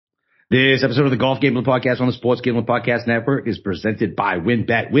This episode of the Golf Gambling Podcast on the Sports Gambling Podcast Network is presented by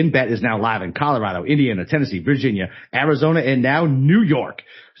WynnBET. WynnBET is now live in Colorado, Indiana, Tennessee, Virginia, Arizona, and now New York.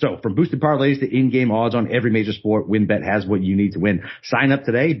 So from boosted parlays to in-game odds on every major sport, WynnBET has what you need to win. Sign up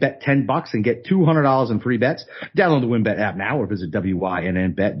today, bet $10 and get $200 in free bets. Download the WynnBET app now or visit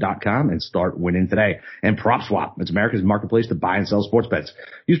WYNNBet.com and start winning today. And PropSwap, it's America's marketplace to buy and sell sports bets.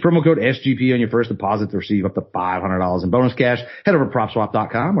 Use promo code SGP on your first deposit to receive up to $500 in bonus cash. Head over to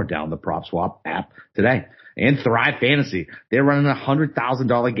PropSwap.com or download the PropSwap app today. And Thrive Fantasy. They're running a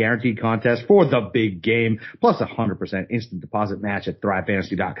 $100,000 guaranteed contest for the big game, plus a 100% instant deposit match at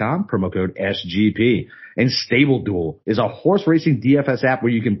thrivefantasy.com, promo code SGP. And Stable Duel is a horse racing DFS app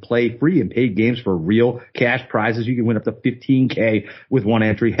where you can play free and paid games for real cash prizes. You can win up to $15K with one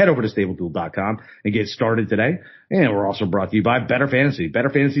entry. Head over to StableDuel.com and get started today. And we're also brought to you by Better Fantasy. Better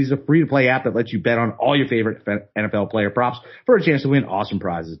Fantasy is a free-to-play app that lets you bet on all your favorite NFL player props for a chance to win awesome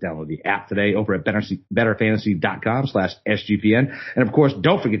prizes. Download the app today over at betterfantasy.com/SGPN. And of course,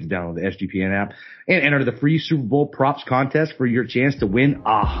 don't forget to download the SGPN app and enter the free Super Bowl props contest for your chance to win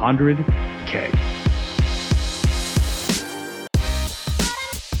 $100K.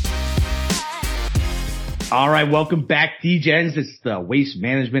 All right, welcome back, D-Gens. This is the Waste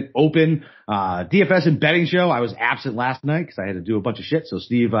Management Open DFS and betting show. I was absent last night because I had to do a bunch of shit, so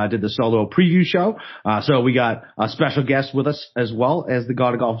Steve did the solo preview show. So we got a special guest with us as well as the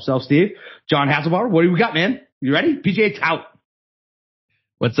god of golf himself, Steve. John Hasselbar, what do we got, man? You ready? PGA Tout.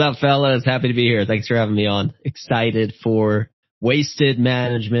 What's up, fellas? Happy to be here. Thanks for having me on. Excited for Wasted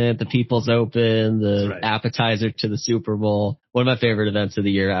Management, the People's Open, the appetizer to the Super Bowl. One of my favorite events of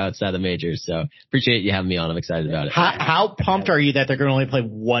the year outside the majors. So appreciate you having me on. I'm excited about it. How pumped are you that they're going to only play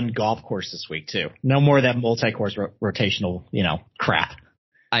one golf course this week too? No more of that multi-course rotational, crap.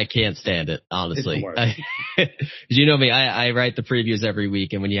 I can't stand it, honestly. You know me, I write the previews every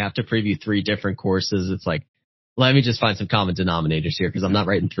week, and when you have to preview 3 different courses, it's like, let me just find some common denominators here because I'm not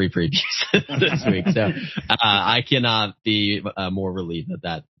writing 3 previews this week. So I cannot be more relieved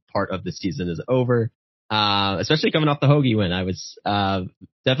that part of the season is over, especially coming off the Hoagie win. I was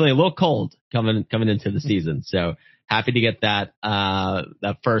definitely a little cold coming into the season. So happy to get that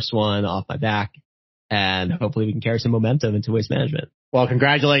first one off my back, and hopefully we can carry some momentum into Waste Management. Well,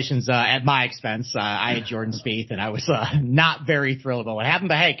 congratulations at my expense. I had Jordan Spieth, and I was not very thrilled about what happened.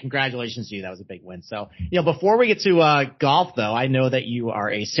 But hey, congratulations to you. That was a big win. So, before we get to golf, though, I know that you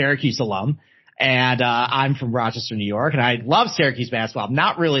are a Syracuse alum, and I'm from Rochester, New York, and I love Syracuse basketball. I'm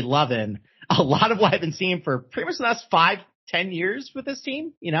not really loving a lot of what I've been seeing for pretty much the last 5-10 years with this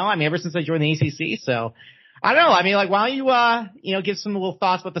team. Ever since I joined the ACC. So, I don't know. Why don't you, give some little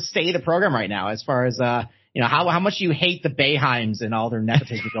thoughts about the state of the program right now as far as, how much you hate the Boeheims and all their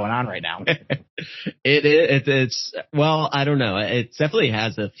nepotism going on right now. Well, I don't know. It definitely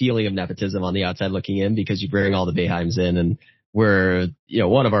has a feeling of nepotism on the outside looking in because you bring all the Boeheims in, and we're,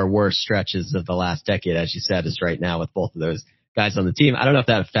 one of our worst stretches of the last decade, as you said, is right now with both of those guys on the team. I don't know if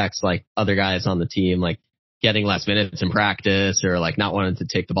that affects like other guys on the team, like getting less minutes in practice or like not wanting to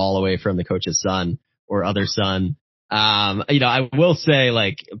take the ball away from the coach's son or other son. I will say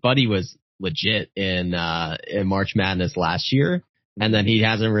like Buddy was legit in March Madness last year, and then he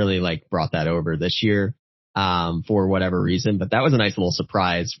hasn't really like brought that over this year for whatever reason, but that was a nice little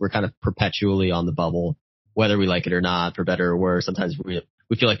surprise. We're kind of perpetually on the bubble, whether we like it or not, for better or worse. Sometimes we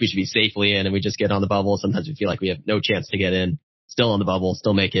feel like we should be safely in and we just get on the bubble. Sometimes we feel like we have no chance to get in, still on the bubble,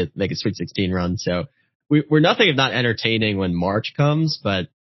 still make a Sweet 16 run. So we're nothing if not entertaining when March comes, but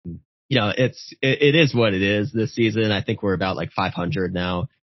it is what it is this season. I think we're about like 500 now.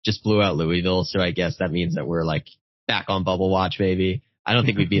 Just blew out Louisville, so I guess that means that we're like back on bubble watch maybe. I don't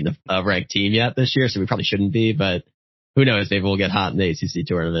think we've beaten a ranked team yet this year, so we probably shouldn't be, but who knows? Maybe we'll get hot in the ACC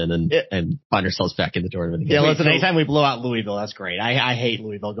tournament and find ourselves back in the tournament again. Yeah, listen, anytime we blow out Louisville, that's great. I hate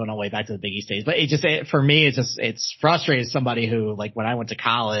Louisville going all the way back to the Big East days, but for me, it's frustrating as somebody who, like, when I went to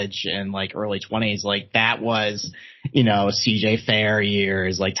college in like early 20s, like that was, CJ Fair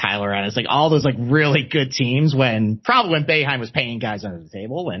years, like Tyler Ennis, like all those like really good teams when Boeheim was paying guys under the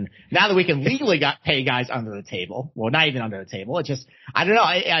table. And now that we can legally pay guys under the table, well, not even under the table, it just, I don't know.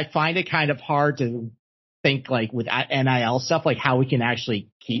 I find it kind of hard to think like with NIL stuff, like how we can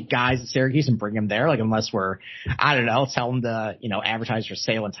actually keep guys at Syracuse and bring them there, like unless we're, I don't know, tell them to, advertise for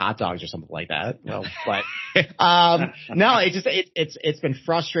Salem's hot dogs or something like that. No, it's been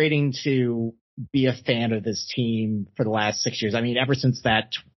frustrating to be a fan of this team for the last 6 years. Ever since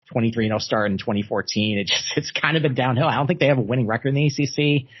that 23-0 start in 2014, it's kind of been downhill. I don't think they have a winning record in the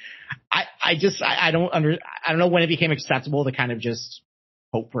ACC. I don't know when it became acceptable to kind of just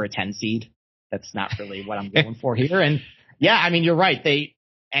hope for a 10 seed. That's not really what I'm going for here. And yeah, you're right.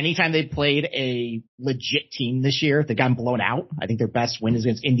 anytime they played a legit team this year, they've gotten blown out. I think their best win is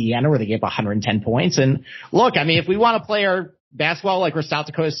against Indiana, where they gave 110 points. And look, I mean, if we want to play our basketball like we're South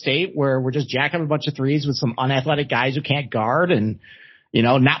Dakota State, where we're just jacking up a bunch of threes with some unathletic guys who can't guard and,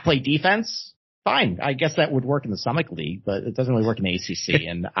 not play defense, fine. I guess that would work in the Summit League, but it doesn't really work in the ACC.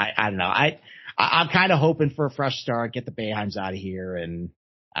 And I don't know. I'm kind of hoping for a fresh start, get the Boeheims out of here, and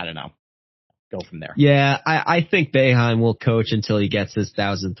I don't know. Go from there. Yeah, I think Boeheim will coach until he gets his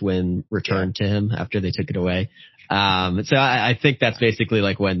 1,000th win returned to him after they took it away. So I think that's basically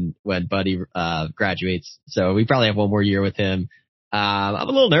like when Buddy graduates. So we probably have one more year with him. I'm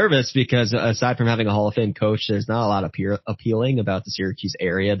a little nervous because aside from having a Hall of Fame coach, there's not a lot of appealing about the Syracuse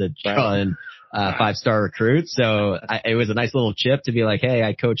area to draw in 5-star recruits. So it was a nice little chip to be like, hey,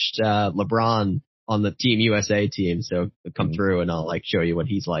 I coached LeBron on the Team USA team, so come through and I'll like show you what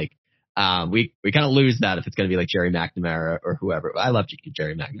he's like. We kind of lose that if it's going to be like Jerry McNamara or whoever. I love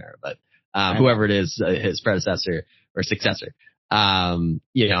Jerry McNamara, but whoever it is, his predecessor or successor. I'm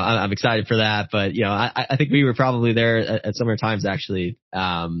excited for that, but I think we were probably there at similar times actually.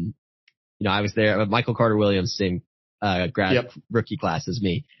 I was there. Michael Carter Williams, same rookie class as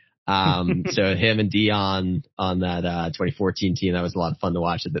me. So him and Dion on that 2014 team, that was a lot of fun to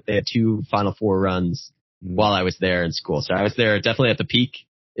watch. They had 2 Final Four runs while I was there in school. So I was there definitely at the peak,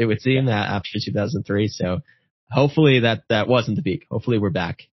 it would seem, after 2003. So hopefully that wasn't the peak. Hopefully we're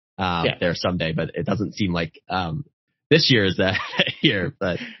back there someday, but it doesn't seem like this year is that year,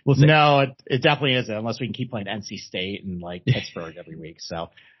 but we'll see. No, it definitely isn't, unless we can keep playing NC State and like Pittsburgh every week. So, all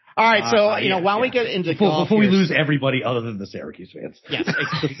right. So, why don't we get into golf before we lose everybody other than the Syracuse fans. Yes,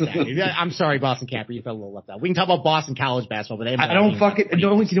 exactly. I'm sorry, Boston Camper, you felt a little left out. We can talk about Boston college basketball, but I don't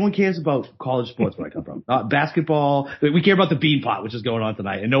no one cares about college sports where I come from. Basketball, we care about the Bean Pot, which is going on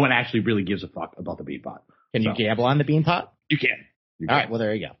tonight, and no one actually really gives a fuck about the Bean Pot. Can you gamble on the Bean Pot? You can. All right. Well,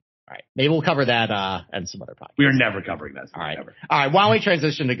 there you go. All right. Maybe we'll cover that and some other podcasts. We are never covering that. All right. Never. All right. Why don't we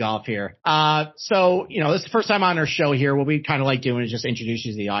transition to golf here? So, this is the first time on our show here. What we kind of like doing is just introduce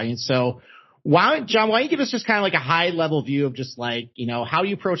you to the audience. So why don't you give us just kind of like a high level view of just like, how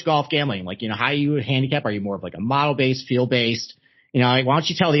you approach golf gambling? Like, how you handicap? Are you more of like a model based, field based? Why don't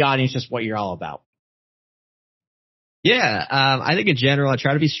you tell the audience just what you're all about? Yeah. I think in general, I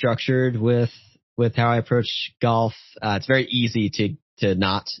try to be structured with how I approach golf. It's very easy to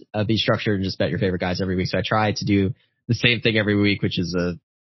not be structured and just bet your favorite guys every week. So I try to do the same thing every week, which is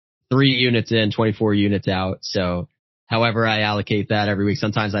 3 units in, 24 units out. So however I allocate that every week,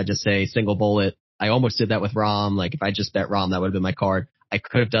 sometimes I just say single bullet. I almost did that with Rahm. Like if I just bet Rahm, that would have been my card. I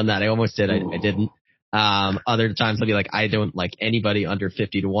could have done that. I almost did. I didn't. Other times I'll be like, I don't like anybody under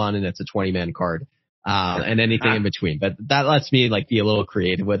 50-1 and it's a 20-man card. And anything in between, but that lets me like be a little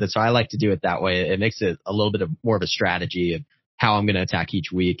creative with it. So I like to do it that way. It makes it a little bit more of a strategy of how I'm going to attack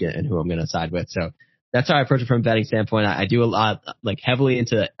each week and who I'm going to side with. So that's how I approach it from a betting standpoint. I do a lot, like heavily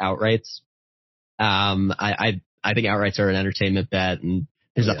into outrights. I think outrights are an entertainment bet, and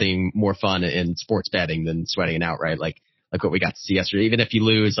there's nothing more fun in sports betting than sweating an outright, like what we got to see yesterday. Even if you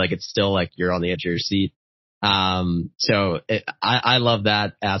lose, like it's still like you're on the edge of your seat. So I love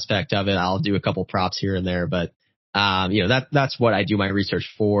that aspect of it. I'll do a couple props here and there, but, that's what I do my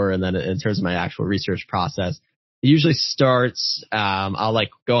research for. And then in terms of my actual research process, it usually starts, I'll like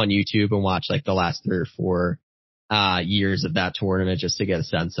go on YouTube and watch like the last 3 or 4, years of that tournament just to get a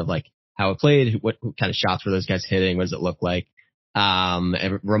sense of like how it played, what kind of shots were those guys hitting, what does it look like?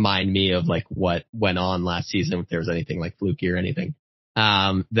 And remind me of like what went on last season, if there was anything like fluky or anything.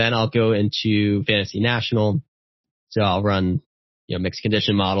 Then I'll go into Fantasy National. So I'll run, mixed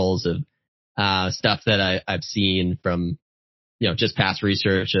condition models of, stuff that I've seen from, just past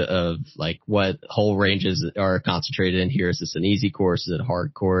research of like what hole ranges are concentrated in here. Is this an easy course? Is it a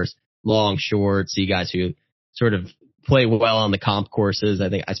hard course? Long, short, see guys who sort of play well on the comp courses. I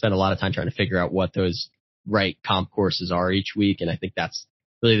think I spend a lot of time trying to figure out what those right comp courses are each week. And I think that's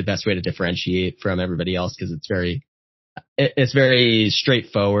really the best way to differentiate from everybody else, because it's very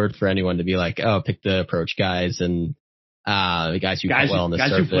straightforward for anyone to be like, oh, pick the approach guys and the guys who play well on the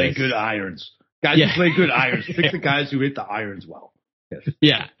surface. Guys who play good irons. Guys who play good irons. Pick the guys who hit the irons well. Yes.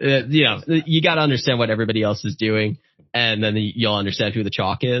 Yeah. You got to understand what everybody else is doing, and then you'll understand who the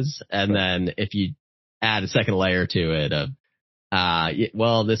chalk is. And then if you add a second layer to it of,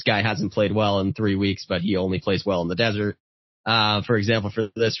 well, this guy hasn't played well in 3 weeks, but he only plays well in the desert. For example, for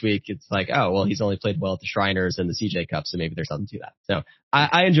this week, it's like, oh, well, he's only played well at the Shriners and the CJ Cup, so maybe there's something to that. So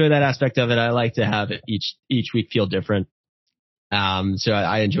I enjoy that aspect of it. I like to have it each week feel different. So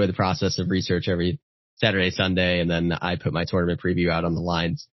I enjoy the process of research every Saturday, Sunday, and then I put my tournament preview out on the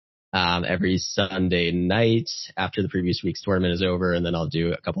lines every Sunday night after the previous week's tournament is over, and then I'll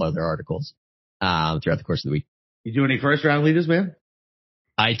do a couple other articles throughout the course of the week. You do any first round leaders, man?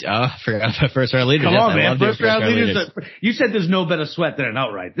 I forgot about first round leaders. Come yes, on, man. First round leaders. You said there's no better sweat than an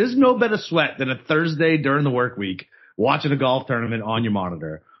outright. There's no better sweat than a Thursday during the work week watching a golf tournament on your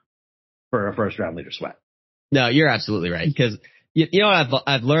monitor for a first round leader sweat. No, you're absolutely right. Because you know,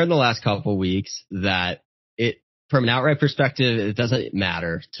 I've learned the last couple of weeks that from an outright perspective, it doesn't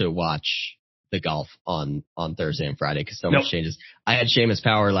matter to watch the golf on Thursday and Friday because so much changes. I had Seamus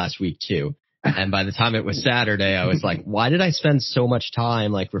Power last week too. And by the time it was Saturday, I was like, why did I spend so much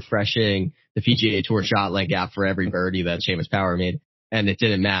time like refreshing the PGA Tour shot length app for every birdie that Seamus Power made? And it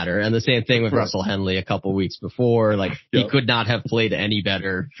didn't matter. And the same thing with Russell Henley a couple weeks before. Like he could not have played any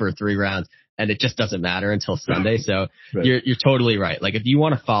better for 3 rounds. And it just doesn't matter until Sunday. So you're totally right. Like if you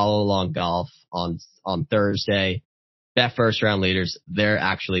want to follow along golf on Thursday, bet first round leaders, they're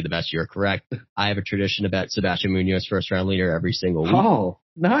actually the best. You're correct. I have a tradition about Sebastian Munoz first round leader every single week. Oh,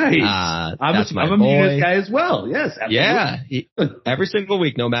 nice. I'm a Munoz guy as well. Yes. Absolutely. Yeah. Every single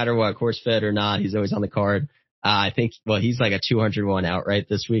week, no matter what, course fit or not, he's always on the card. I think, he's like a 201 outright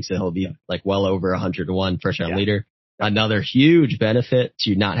this week, so he'll be like well over 101 first round leader. Another huge benefit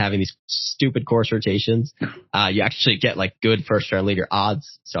to not having these stupid course rotations. You actually get like good first round leader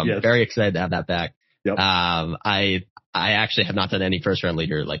odds. So I'm very excited to have that back. Yep. I actually have not done any first round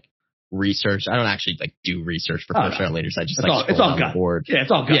leader like research. I don't actually like do research for first round leaders. I just it's all gut. Board. Yeah,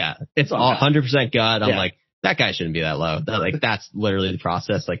 it's all gut. Yeah, it's all 100% gut. I'm like, that guy shouldn't be that low. That's literally the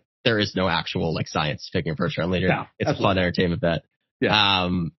process. Like there is no actual like science picking a first round leader. No, it's a fun entertainment bet. Yeah.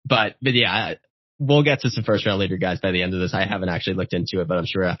 But yeah, we'll get to some first round leader guys by the end of this. I haven't actually looked into it, but I'm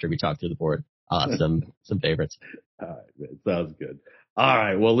sure after we talk through the board, I'll have some favorites. All right, sounds good. All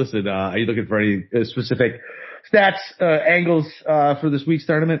right. Well, listen, are you looking for any specific stats, angles, for this week's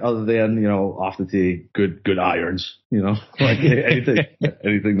tournament other than, off the tee, good irons, like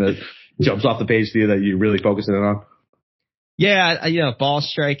anything that jumps off the page to you that you're really focusing on? Yeah. Ball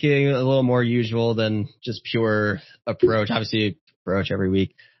striking a little more usual than just pure approach. Obviously approach every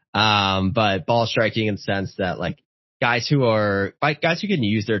week. But ball striking in the sense that like guys who can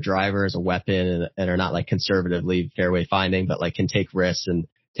use their driver as a weapon and are not like conservatively fairway finding, but like can take risks and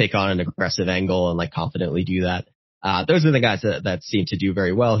take on an aggressive angle and like confidently do that. Those are the guys that seem to do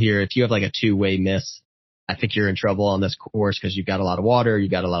very well here. If you have like a 2-way miss, I think you're in trouble on this course because you've got a lot of water,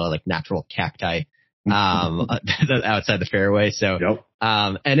 you've got a lot of like natural cacti, outside the fairway. So,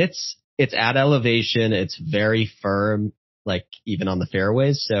 and it's at elevation. It's very firm, like even on the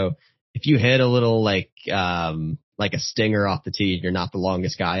fairways. So if you hit a little like a stinger off the tee, you're not the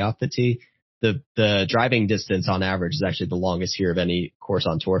longest guy off the tee. The driving distance on average is actually the longest here of any course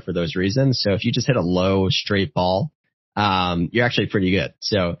on tour for those reasons. So if you just hit a low straight ball, you're actually pretty good.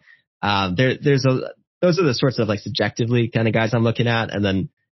 So, those are the sorts of like subjectively kind of guys I'm looking at. And then,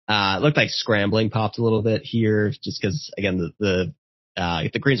 it looked like scrambling popped a little bit here just because again, the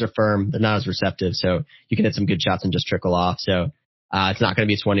greens are firm. They're not as receptive. So you can hit some good shots and just trickle off. So, it's not going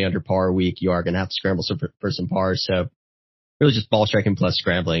to be a 20 under par week. You are going to have to scramble for some pars. So really just ball striking plus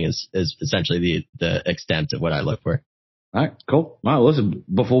scrambling is essentially the extent of what I look for. All right, cool. All right, listen,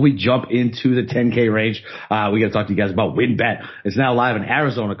 before we jump into the 10K range, we got to talk to you guys about WynnBET. It's now live in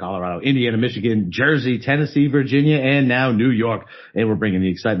Arizona, Colorado, Indiana, Michigan, Jersey, Tennessee, Virginia, and now New York. And we're bringing the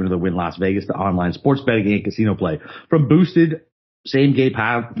excitement of the Wynn Las Vegas to online sports betting and casino play. From boosted same game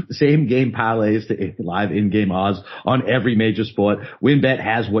parlays to live in-game odds on every major sport, WynnBET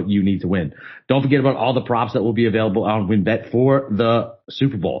has what you need to win. Don't forget about all the props that will be available on WynnBET for the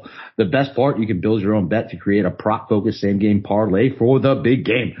Super Bowl. The best part, you can build your own bet to create a prop-focused same-game parlay for the big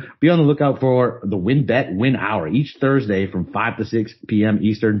game. Be on the lookout for the WynnBET Win Hour each Thursday from 5 to 6 p.m.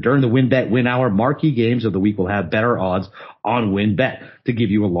 Eastern. During the WynnBET Win Hour, marquee games of the week will have better odds on WynnBET to give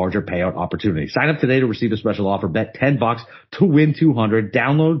you a larger payout opportunity. Sign up today to receive a special offer. Bet $10 to win $200.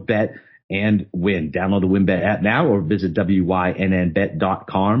 Download Bet and win. Download the WynnBET app now or visit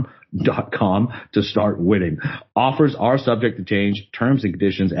wynnbet.com to start winning. Offers are subject to change. Terms and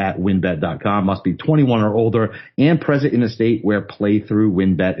conditions at wynnbet.com. Must be 21 or older and present in a state where playthrough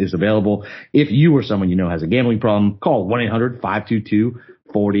WynnBET is available. If you or someone you know has a gambling problem, call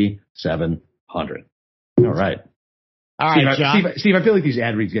 1-800-522-4700. All right. All right, John. Steve, I feel like these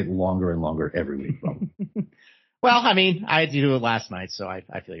ad reads get longer and longer every week. Well, I mean, I had to do it last night, so I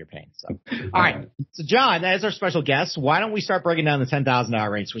feel your pain. So, all right. So, John, as our special guest, why don't we start breaking down the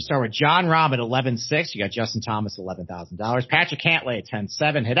 $10,000 range? We start with Jon Rahm at 11.6. You got Justin Thomas at $11,000. Patrick Cantlay at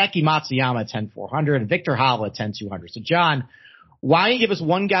 10.7. Hideki Matsuyama at 10.400. And Victor Hovland at 10.200. So, John, why don't you give us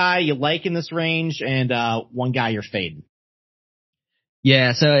one guy you like in this range and one guy you're fading?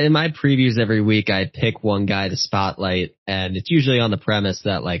 Yeah, so in my previews every week, I pick one guy to spotlight, and it's usually on the premise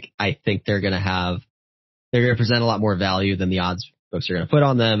that like I think they're going to present a lot more value than the odds folks are going to put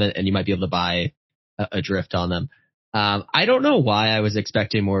on them, and you might be able to buy a drift on them. I don't know why I was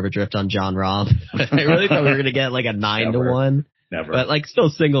expecting more of a drift on Jon Rahm. I really thought we were going to get like a 9-1. Never. But like still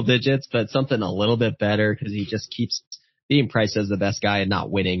single digits, but something a little bit better because he just keeps being priced as the best guy and not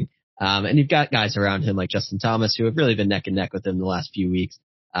winning. And you've got guys around him like Justin Thomas who have really been neck and neck with him the last few weeks.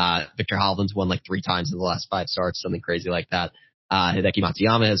 Victor Hovland's won like 3 times in the last 5 starts, something crazy like that. Hideki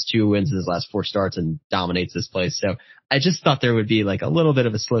Matsuyama has 2 wins in his last 4 starts and dominates this place. So I just thought there would be like a little bit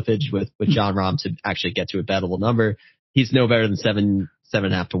of a slippage with Jon Rahm to actually get to a bettable number. He's no better than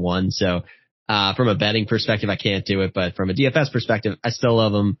 7.5 to 1. So, from a betting perspective, I can't do it, but from a DFS perspective, I still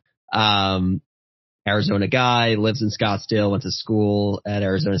love him. Arizona guy, lives in Scottsdale, went to school at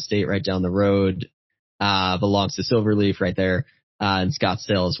Arizona State right down the road, belongs to Silverleaf right there, in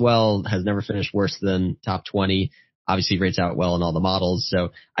Scottsdale as well, has never finished worse than top 20. Obviously rates out well in all the models.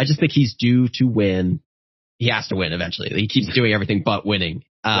 So I just think he's due to win. He has to win eventually. He keeps doing everything but winning.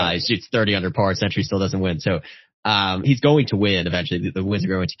 He shoots 30 under par. Sentry still doesn't win. So, he's going to win eventually. The wins are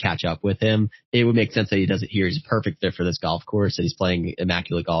going to catch up with him. It would make sense that he does it here. He's a perfect fit for this golf course and he's playing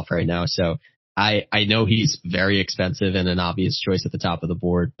immaculate golf right now. So I know he's very expensive and an obvious choice at the top of the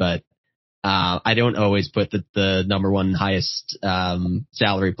board, but I don't always put the number one highest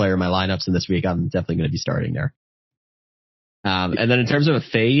salary player in my lineups, and this week I'm definitely going to be starting there. And then in terms of a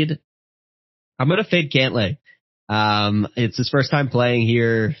fade, I'm going to fade Cantlay. It's his first time playing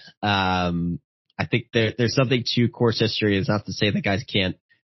here. I think there's something to course history. It's not to say that guys can't,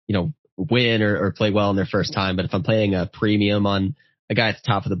 win or play well in their first time, but if I'm playing a premium on a guy at the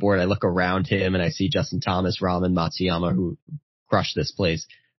top of the board, I look around him and I see Justin Thomas, Rahm, Matsuyama who crushed this place.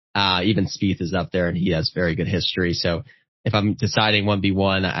 Even Spieth is up there and he has very good history. So if I'm deciding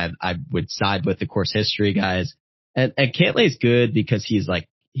 1v1, I would side with the course history guys. And Cantlay's good because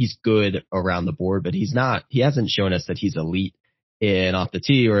he's good around the board, but he hasn't shown us that he's elite in off the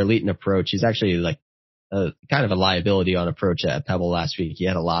tee or elite in approach. He's actually like kind of a liability on approach at Pebble last week. He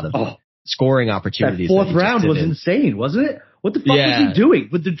had a lot of scoring opportunities. That 4th round was insane, wasn't it? What the fuck was he doing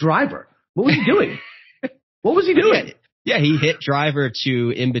with the driver? What was he doing? What was he doing? Yeah, he hit driver to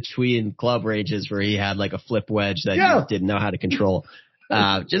in between club ranges where he had like a flip wedge that he didn't know how to control.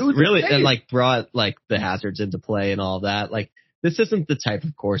 Just really, and like brought like the hazards into play and all that. Like this isn't the type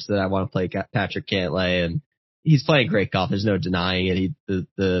of course that I want to play Patrick Cantlay, and he's playing great golf. There's no denying it.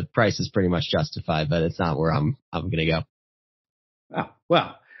 The price is pretty much justified, but it's not where I'm going to go. Oh,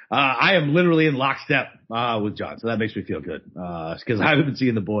 well, I am literally in lockstep with John, so that makes me feel good because I haven't been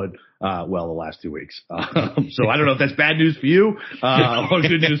seeing the board the last 2 weeks. So I don't know if that's bad news for you or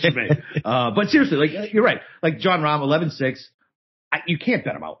good news for me. But seriously, like you're right. Like Jon Rahm, 11-6. You can't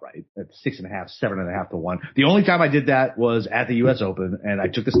bet him outright at 6.5, 7.5 to 1. The only time I did that was at the U.S. Open, and I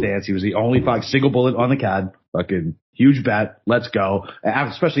took the stance. He was the only single bullet on the card. Fucking huge bet. Let's go.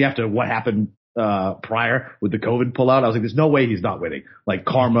 Especially after what happened prior with the COVID pullout. I was like, there's no way he's not winning. Like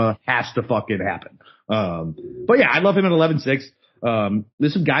karma has to fucking happen. But yeah, I love him at 11-6.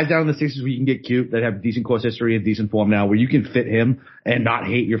 There's some guys down in the 6s where you can get cute that have decent course history and decent form now where you can fit him and not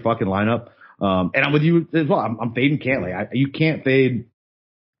hate your fucking lineup. And I'm with you as well. I'm fading Cantlay. You can't fade.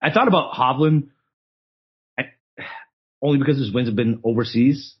 I thought about Hovland only because his wins have been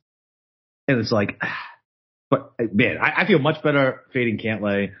overseas. And it's like, but man, I feel much better fading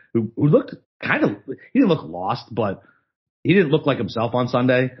Cantlay, who looked he didn't look lost, but he didn't look like himself on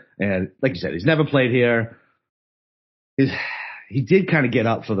Sunday. And like you said, he's never played here. He did kind of get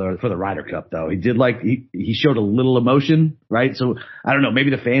up for the Ryder Cup though. He did he showed a little emotion, right? So I don't know, maybe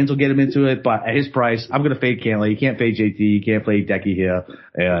the fans will get him into it, but at his price, I'm going to fade Cantlay. You can't fade JT. You can't fade Decky here.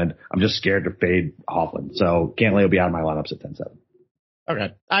 And I'm just scared to fade Hovland. So Cantlay will be out of my lineups at 10-7.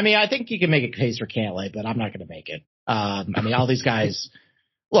 Okay. I mean, I think you can make a case for Cantlay, but I'm not going to make it. I mean, all these guys,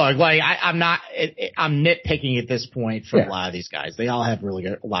 look, like I'm nitpicking at this point for a lot of these guys. They all have a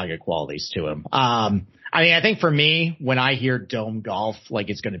lot of good qualities to them. I mean, I think for me, when I hear Dome Golf, like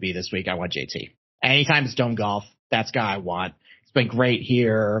it's going to be this week, I want JT. Anytime it's Dome Golf, that's the guy I want. It's been great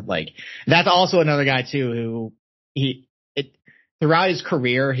here. Like that's also another guy too who throughout his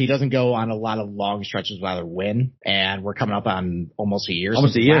career, he doesn't go on a lot of long stretches without a win. And we're coming up on almost a year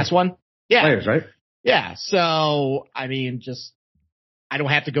since the last one. Yeah. Players, right? Yeah. So, I mean, I don't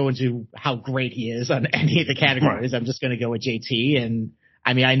have to go into how great he is on any of the categories. I'm just going to go with JT. And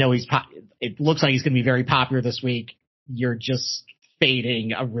I mean, I know it looks like he's going to be very popular this week. You're just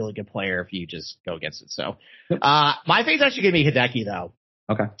fading a really good player if you just go against it. So, my fade's actually going to be Hideki though.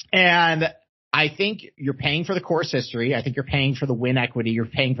 Okay. And I think you're paying for the course history. I think you're paying for the win equity. You're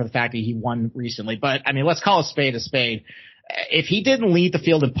paying for the fact that he won recently. But I mean, let's call a spade a spade. If he didn't lead the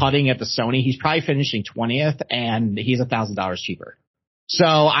field in putting at the Sony, he's probably finishing 20th, and he's $1,000 cheaper. So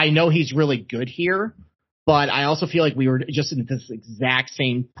I know he's really good here, but I also feel like we were just in this exact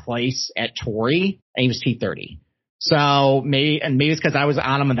same place at Torrey, and he was T30. So maybe it's because I was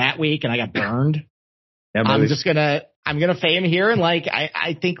on him that week and I got burned. Yeah, I'm gonna fade him here, and like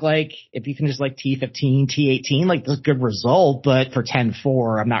I think like if you can just like T15, T18, like that's a good result, but for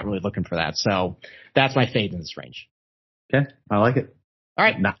 10-4, I'm not really looking for that. So that's my fade in this range. Okay, I like it. All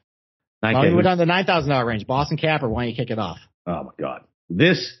right, well, we went down the $9,000 range. Boston Cap, or why don't you kick it off? Oh my God,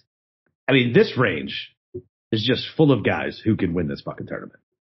 this range is just full of guys who can win this fucking tournament,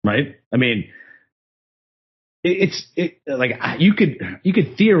 right? I mean, it's like you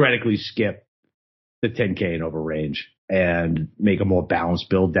could theoretically skip the 10K and over range and make a more balanced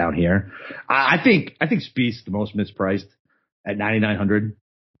build down here. I think Spieth's the most mispriced at 9,900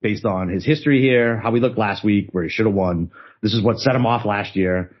 based on his history here, how he looked last week where he should have won. This is what set him off last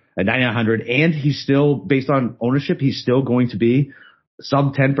year at 9,900. And he's still, based on ownership, he's still going to be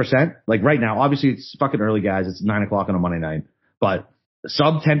sub 10%. Like right now, obviously it's fucking early, guys. It's 9:00 on a Monday night, but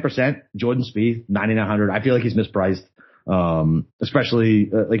sub 10%, Jordan Spieth, 9,900. I feel like he's mispriced. Especially,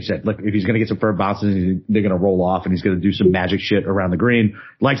 like you said, look, if he's going to get some firm bounces, they're going to roll off and he's going to do some magic shit around the green.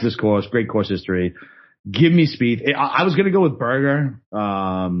 Likes this course, great course history. Give me Spieth. I was going to go with Berger.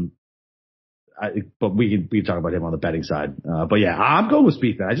 But we can talk about him on the betting side. But yeah, I'm going with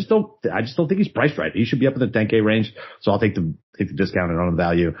Spieth, man. I just don't think he's priced right. He should be up in the 10K range. So I'll take the discount on the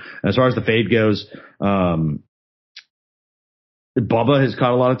value. And as far as the fade goes, Bubba has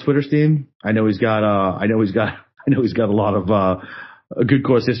caught a lot of Twitter steam. I know he's got a lot of a good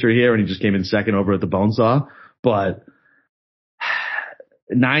course history here, and he just came in second over at the Bonesaw. But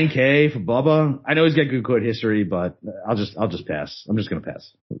 9K for Bubba, I know he's got good course history, but I'll just pass. I'm just gonna pass.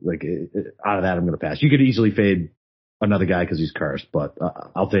 Like out of that, I'm gonna pass. You could easily fade another guy because he's cursed, but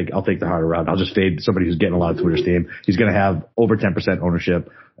I'll take the harder route. I'll just fade somebody who's getting a lot of Twitter steam. He's gonna have over 10% ownership,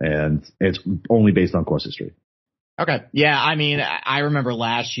 and it's only based on course history. Okay. Yeah, I mean, I remember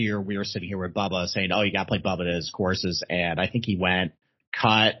last year we were sitting here with Bubba saying, oh, you got to play Bubba at his courses. And I think he went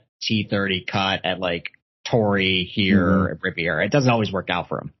cut, T30 cut at like Torrey here at Riviera. It doesn't always work out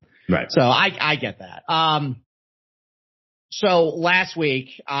for him. Right. So I get that. So last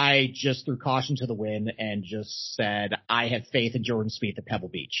week I just threw caution to the wind and just said, I have faith in Jordan Spieth at Pebble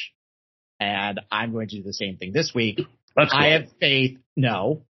Beach. And I'm going to do the same thing this week. That's cool. I have faith.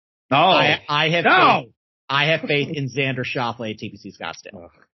 No. Oh, I have faith. I have faith in Xander Schauffele at TPC Scottsdale.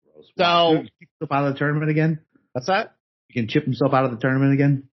 So, chip himself out of the tournament again? What's that? You can chip himself out of the tournament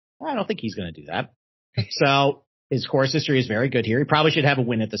again? I don't think he's going to do that. So his course history is very good here. He probably should have a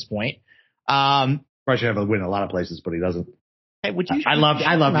win at this point. Probably should have a win in a lot of places, but he doesn't. Hey, would you? I love you.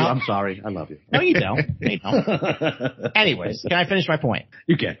 I'm sorry. I love you. No, you don't. You don't. Anyways, can I finish my point?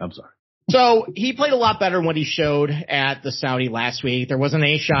 You can. I'm sorry. So he played a lot better than what he showed at the Saudi last week. There wasn't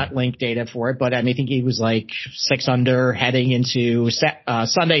a shot link data for it, but I think he was like 6 under heading into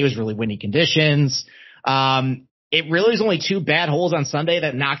Sunday. It was really windy conditions. It really was only 2 bad holes on Sunday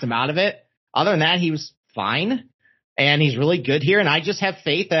that knocked him out of it. Other than that, he was fine, and he's really good here. And I just have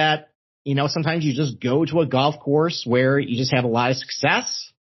faith that, sometimes you just go to a golf course where you just have a lot of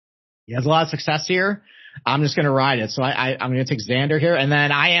success. He has a lot of success here. I'm just going to ride it. So I'm going to take Xander here. And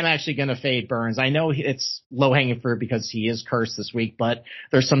then I am actually going to fade Burns. I know it's low hanging fruit because he is cursed this week, but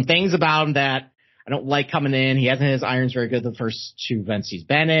there's some things about him that I don't like coming in. He hasn't hit his irons very good the first 2 events he's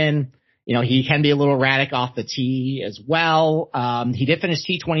been in. He can be a little erratic off the tee as well. He did finish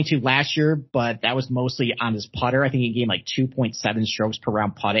T22 last year, but that was mostly on his putter. I think he gained like 2.7 strokes per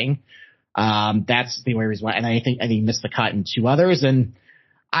round putting. That's the only reason why. And I think he missed the cut in 2 others. And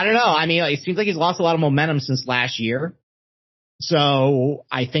I don't know. I mean, it seems like he's lost a lot of momentum since last year. So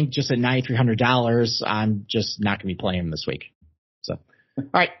I think just at $9,300, I'm just not going to be playing him this week. So, all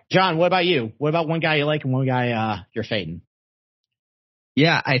right, John, what about you? What about one guy you like and one guy you're fading?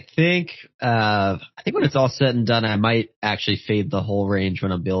 Yeah, I think when it's all said and done, I might actually fade the whole range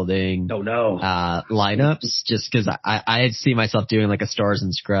when I'm building lineups, just because I see myself doing like a stars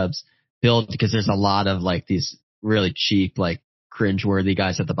and scrubs build because there's a lot of like these really cheap like cringeworthy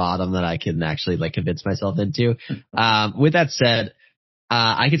guys at the bottom that I can actually like convince myself into. With that said,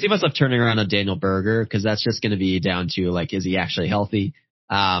 I can see myself turning around on Daniel Berger because that's just going to be down to like, is he actually healthy?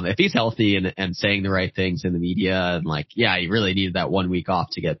 If he's healthy and saying the right things in the media and like, yeah, he really needed that 1 week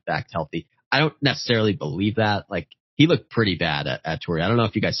off to get back healthy. I don't necessarily believe that. Like he looked pretty bad at Torrey. I don't know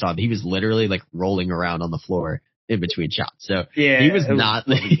if you guys saw him. He was literally like rolling around on the floor in between shots. So yeah, he was not,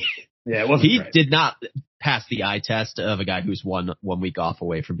 Yeah, it wasn't He great. did not pass the eye test of a guy who's 1 week off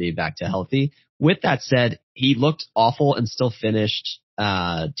away from being back to healthy. With that said, he looked awful and still finished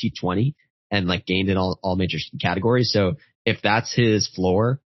T20 and like gained in all major categories. So if that's his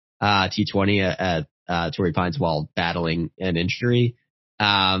floor, T20 at Torrey Pines while battling an injury,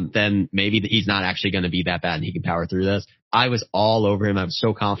 then maybe he's not actually going to be that bad and he can power through this. I was all over him. I was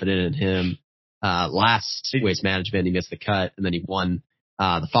so confident in him. Last Waste Management, he missed the cut and then he won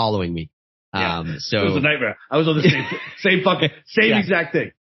the following week. So it was a nightmare. I was on the same exact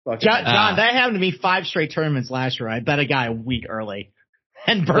thing. John, that happened to me 5 straight tournaments last year. I bet a guy a week early,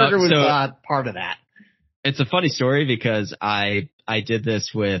 and Berger was part of that. It's a funny story because I did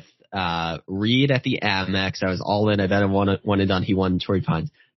this with Reed at the Amex. I was all in. I bet him one and done. He won Torrey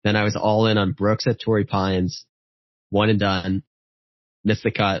Pines. Then I was all in on Brooks at Torrey Pines, one and done. Missed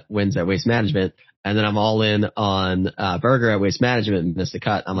the cut, wins at Waste Management. And then I'm all in on Berger at Waste Management and missed the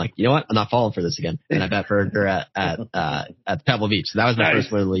cut. I'm like, you know what? I'm not falling for this again. And I bet Berger at Pebble Beach. So that was my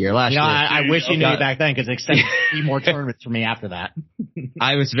first win of the year last year. I wish you knew back then because it extended 3 more tournaments for me after that.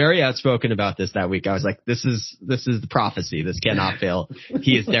 I was very outspoken about this that week. I was like, this is the prophecy. This cannot fail.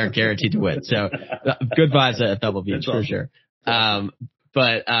 He is there guaranteed to win. So good vibes at Pebble Beach for sure.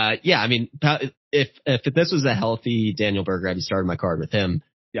 But yeah, I mean, if this was a healthy Daniel Berger, I'd be starting my card with him.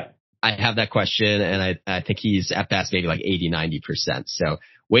 Yeah. I have that question, and I think he's at best maybe like 80-90%. So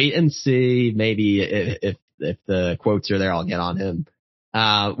wait and see. Maybe if the quotes are there, I'll get on him.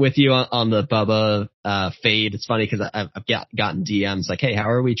 With you on the Bubba fade, it's funny because I've gotten DMs like, hey, how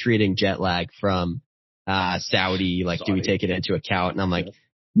are we treating jet lag from Saudi? Like, do we take it into account? And I'm like,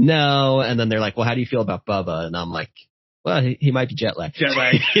 no. And then they're like, well, how do you feel about Bubba? And I'm like, well, he might be jet lag. Jet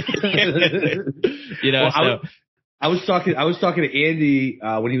lag. You know, well, I was talking to Andy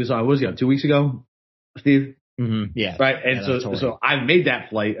when he was on. What was he on 2 weeks ago, Steve? Mm-hmm. Yeah. Right. And so I made that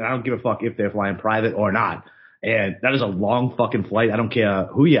flight, and I don't give a fuck if they're flying private or not. And that is a long fucking flight. I don't care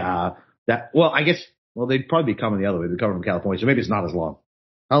who you are. They'd probably be coming the other way. They're coming from California, so maybe it's not as long.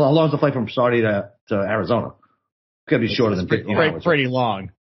 How long is the flight from Saudi to Arizona? It's gotta be shorter than 15 hours. Pretty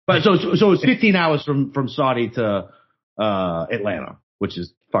long. But so it's 15 hours from Saudi to Atlanta, which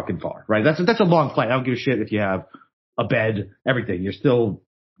is fucking far, right? That's a long flight. I don't give a shit if you have a bed, everything. You're still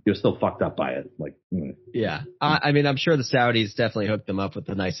fucked up by it. Like, yeah. I mean, I'm sure the Saudis definitely hooked them up with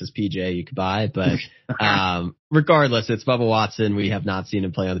the nicest PJ you could buy, but regardless, it's Bubba Watson. We have not seen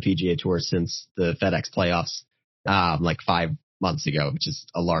him play on the PGA Tour since the FedEx playoffs, like 5 months ago, which is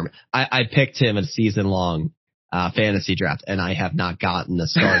alarming. I picked him a season-long fantasy draft, and I have not gotten a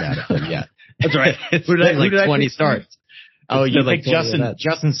start out of him yet. That's right. Who did like 20 starts. Oh, you picked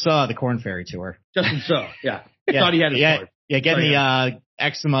Justin Suh, the Corn Ferry Tour. Justin Suh, yeah. Thought he had his card. Yeah, getting the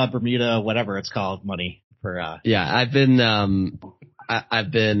eczema, Bermuda, whatever it's called, money for. Yeah, I've been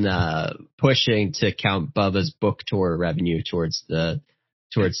pushing to count Bubba's book tour revenue towards the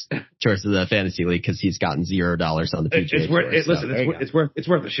fantasy league because he's gotten $0 on the PGA Tour. It's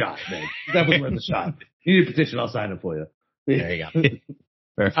worth a shot, man. It's definitely worth a shot. You need a petition, I'll sign it for you. There you go.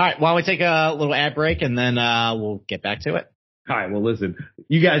 All right, why don't we take a little ad break and then we'll get back to it. All right, well, listen,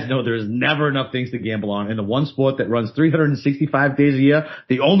 you guys know there's never enough things to gamble on. And the one sport that runs 365 days a year,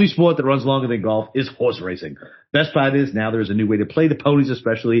 the only sport that runs longer than golf, is horse racing. Best part is now there's a new way to play the ponies,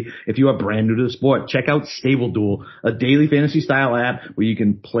 especially if you are brand new to the sport. Check out Stable Duel, a daily fantasy style app where you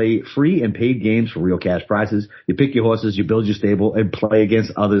can play free and paid games for real cash prizes. You pick your horses, you build your stable, and play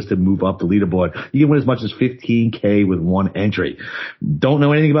against others to move up the leaderboard. You can win as much as $15K with one entry. Don't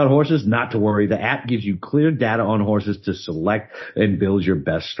know anything about horses? Not to worry. The app gives you clear data on horses to select and build your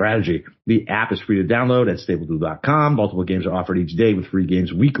best strategy. The app is free to download at StableDuel.com. Multiple games are offered each day with free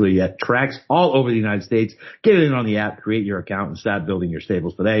games weekly at tracks all over the United States. Get in on the app, create your account, and start building your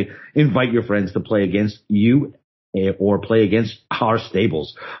stables today. Invite your friends to play against you or play against our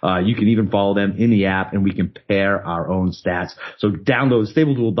stables. You can even follow them in the app, and we compare our own stats. So download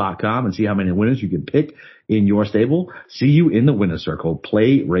StableDuel.com and see how many winners you can pick in your stable. See you in the winner's circle.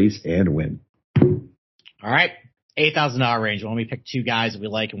 Play, race, and win. All right. $8,000 range. When we pick 2 guys that we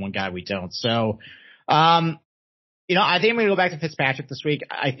like and 1 guy we don't. So, I think I'm going to go back to Fitzpatrick this week.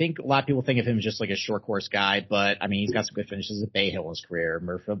 I think a lot of people think of him as just like a short course guy, but I mean, he's got some good finishes at Bay Hill in his career,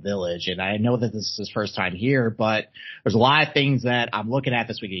 Murfield Village. And I know that this is his first time here, but there's a lot of things that I'm looking at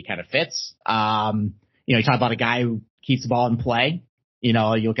this week. He kind of fits. You talk about a guy who keeps the ball in play. You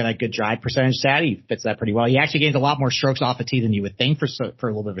look at that good drive percentage stat. He fits that pretty well. He actually gains a lot more strokes off the tee than you would think for a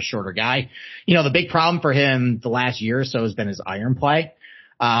little bit of a shorter guy. The big problem for him the last year or so has been his iron play.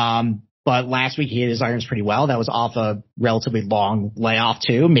 But last week he hit his irons pretty well. That was off a relatively long layoff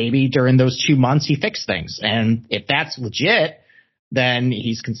too. Maybe during those 2 months he fixed things. And if that's legit, then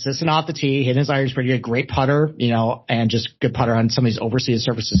he's consistent off the tee, hitting his irons pretty good, great putter, and just good putter on some of these overseas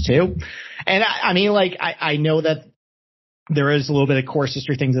surfaces too. And I mean, like, I know that there is a little bit of course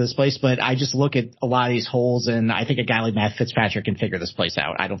history things in this place, but I just look at a lot of these holes, and I think a guy like Matt Fitzpatrick can figure this place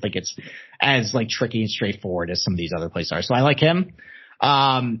out. I don't think it's as like tricky and straightforward as some of these other places are. So I like him.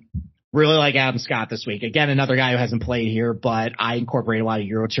 Really like Adam Scott this week. Again, another guy who hasn't played here, but I incorporate a lot of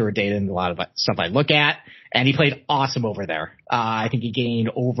Euro Tour data into a lot of stuff I look at, and he played awesome over there. I think he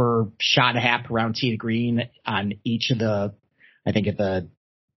gained over shot and a half per round tee to green on each of the, I think at the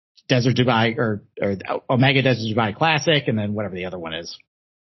Desert Dubai or Omega Desert Dubai Classic, and then whatever the other one is.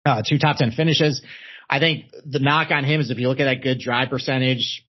 2 top 10 finishes. I think the knock on him is if you look at that good drive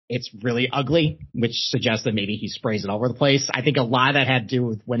percentage, it's really ugly, which suggests that maybe he sprays it all over the place. I think a lot of that had to do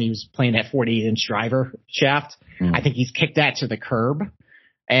with when he was playing that 48-inch driver shaft. I think he's kicked that to the curb.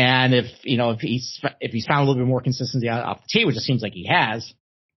 And if he's found a little bit more consistency off the tee, which it seems like he has,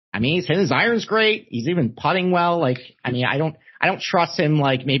 I mean, he's hitting his irons great. He's even putting well. Like, I mean, I don't trust him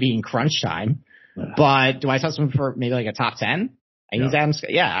like maybe in crunch time, but do I trust him for maybe like a top 10? And he's Adam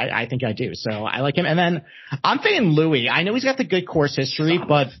Scott. Yeah, I think I do. So I like him. And then I'm thinking Louis. I know he's got the good course history,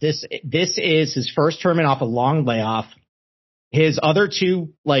 but this is his first tournament off a long layoff. His other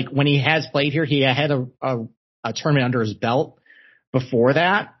two, like when he has played here, he had a tournament under his belt before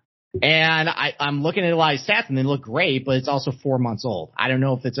that. And I'm looking at a lot of stats and they look great, but it's also 4 months old. I don't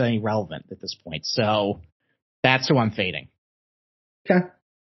know if it's any relevant at this point. So that's who I'm fading. Okay.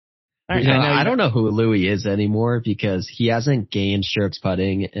 Right, I don't know who Louis is anymore because he hasn't gained strokes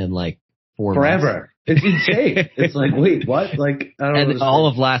putting in like 4 months. Forever. It's insane. It's like, wait, what? Like, I don't know. And all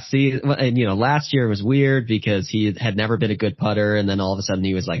of last season, and last year was weird because he had never been a good putter, and then all of a sudden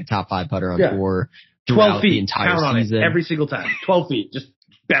he was like a top 5 putter on tour. 12 feet, the entire count season. on it every single time. 12 feet, just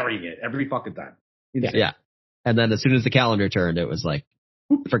burying it every fucking time. Yeah. And then as soon as the calendar turned, it was like,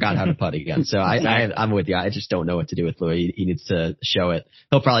 forgot how to putt again. So I'm with you. I just don't know what to do with Louis. He needs to show it.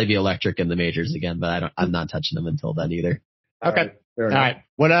 He'll probably be electric in the majors again, but I'm not touching him until then either. Okay. All right.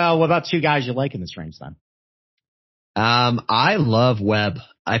 What about 2 guys you like in this range then? I love Webb.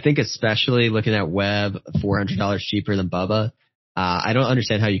 I think especially looking at Webb, $400 cheaper than Bubba. I don't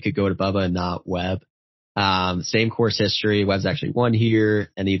understand how you could go to Bubba and not Webb. Same course history. Webb's actually won here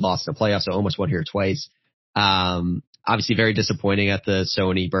and he lost in the playoffs, so almost won here twice. Obviously very disappointing at the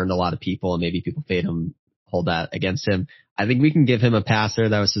Sony, burned a lot of people and maybe people fade him, hold that against him. I think we can give him a pass there.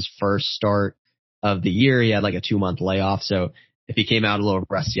 That was his first start of the year. He had like a 2-month layoff. So if he came out a little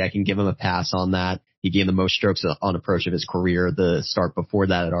rusty, I can give him a pass on that. He gained the most strokes on approach of his career. The start before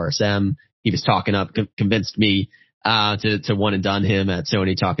that at RSM, he was talking up, convinced me, to one and done him at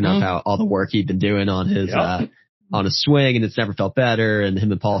Sony, talking up how all the work he'd been doing on his, on his swing and it's never felt better. And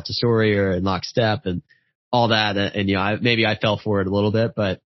him and Paul Tesori are in lockstep and all that. And maybe I fell for it a little bit,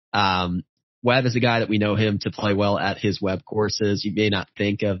 but, Webb is a guy that we know him to play well at his Webb courses. You may not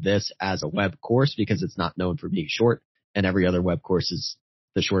think of this as a Webb course because it's not known for being short and every other Webb course is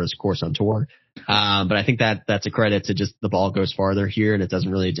the shortest course on tour. But I think that's a credit to just the ball goes farther here and it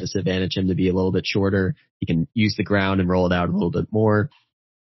doesn't really disadvantage him to be a little bit shorter. He can use the ground and roll it out a little bit more,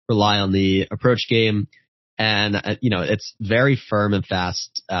 rely on the approach game. And, it's very firm and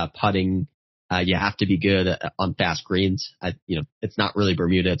fast, putting. You have to be good on fast greens. It's not really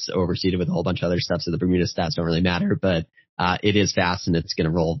Bermuda. It's overseeded with a whole bunch of other stuff. So the Bermuda stats don't really matter, but, it is fast and it's going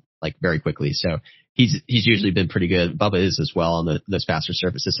to roll like very quickly. So he's usually been pretty good. Bubba is as well on those faster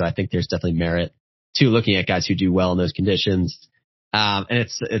surfaces. So I think there's definitely merit to looking at guys who do well in those conditions. And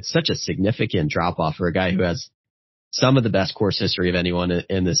it's such a significant drop off for a guy who has some of the best course history of anyone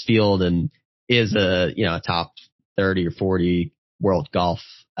in this field and is a top 30 or 40 world golf,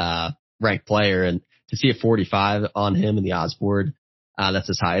 ranked player, and to see a 45 on him in the odds board, that's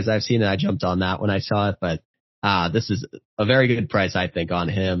as high as I've seen it. I jumped on that when I saw it, but this is a very good price, I think, on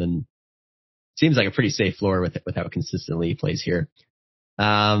him, and seems like a pretty safe floor with how consistently he plays here.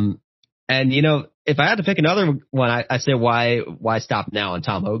 And if I had to pick another one, I say why stop now on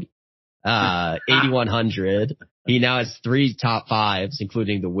Tom Hoge? 8,100. He now has 3 top 5s,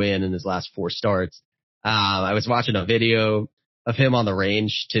 including the win in his last 4 starts. I was watching a video of him on the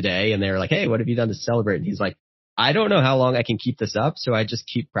range today and they were like, hey, what have you done to celebrate? And he's like, I don't know how long I can keep this up. So I just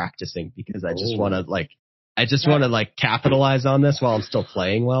keep practicing because I just want to capitalize on this while I'm still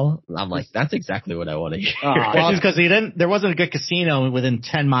playing well. I'm like, that's exactly what I want to hear. Well, it's because there wasn't a good casino within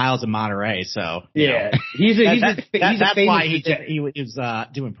 10 miles of Monterey. So yeah, that's why he was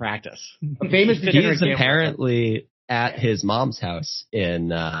doing practice. A famous he is apparently at his mom's house in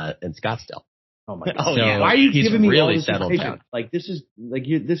Scottsdale. Oh my god! Oh, yeah. Why are you He's giving me all really this settled information? down. Like this is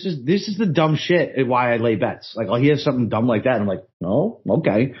the dumb shit. Why I lay bets? Like, he has something dumb like that. And I'm like, no,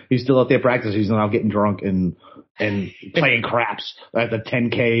 okay. He's still out there practicing. He's now getting drunk and playing craps at the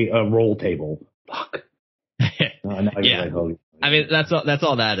 10K roll table. Fuck. Yeah. I mean, that's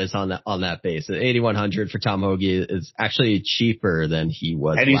all that is on that base. 8,100 for Tom Hoge is actually cheaper than he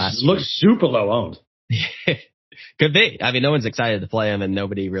was and last he looks super low owned. Could be. I mean, no one's excited to play him, and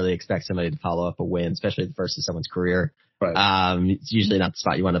nobody really expects somebody to follow up a win, especially the first of someone's career. Right. It's usually not the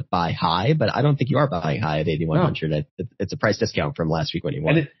spot you want to buy high, but I don't think you are buying high at 8,100. No. It's a price discount from last week when he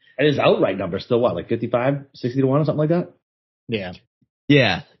won. And his outright number is still what, like 55, 60 to 1 or something like that? Yeah.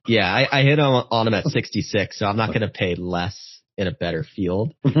 Yeah. I hit on him at 66, so I'm not going to pay less in a better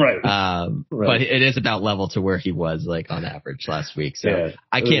field. Right. Right. But it is about level to where he was like on average last week. So yeah.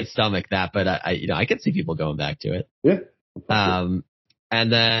 I can't stomach that, but I can see people going back to it. Yeah.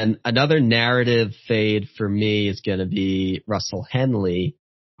 And then another narrative fade for me is going to be Russell Henley,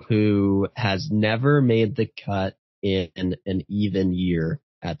 who has never made the cut in an even year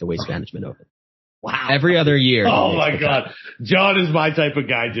at the Waste Management Open. Wow. Every other year. Oh my God. John is my type of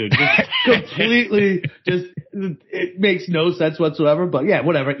guy, dude. Completely it makes no sense whatsoever, but yeah,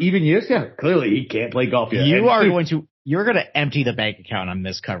 whatever. Even years, yeah, clearly he can't play golf yet. You're going to empty the bank account on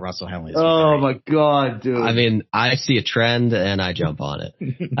miscut Russell Henley. Oh my God, dude. I mean, I see a trend and I jump on it.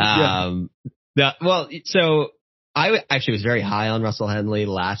 So I actually was very high on Russell Henley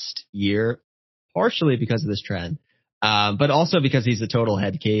last year, partially because of this trend. But also because he's a total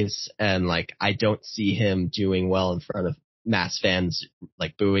head case and like, I don't see him doing well in front of mass fans,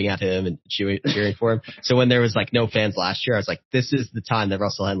 like booing at him and cheering for him. So when there was like no fans last year, I was like, this is the time that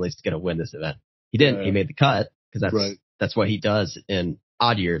Russell Henley's going to win this event. He didn't, He made the cut because that's what he does in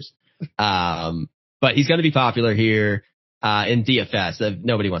odd years. But he's going to be popular here. In DFS,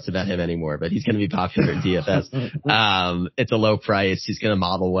 nobody wants to bet him anymore, but he's going to be popular in DFS. It's a low price. He's going to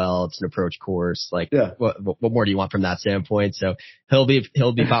model well. It's an approach course. Like, what more do you want from that standpoint? So he'll be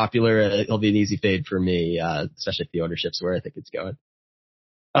popular. He'll be an easy fade for me, especially if the ownership's where I think it's going.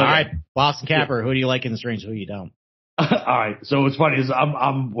 All right, Boston Capper, who do you like in this range? Who you don't? All right. So what's funny is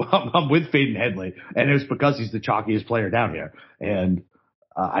I'm with Faden Headley, and it's because he's the chalkiest player down here, and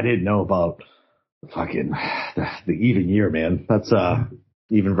I didn't know about fucking the even year, man. That's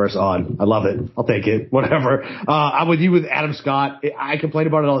even versus odd. I love it. I'll take it. Whatever. I'm with you with Adam Scott. I complain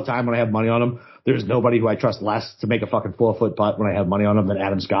about it all the time when I have money on him. There's nobody who I trust less to make a fucking 4-foot putt when I have money on him than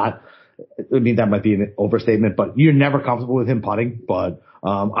Adam Scott. I mean, that might be an overstatement, but you're never comfortable with him putting. But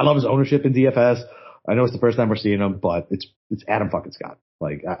I love his ownership in DFS. I know it's the first time we're seeing him, but it's Adam fucking Scott.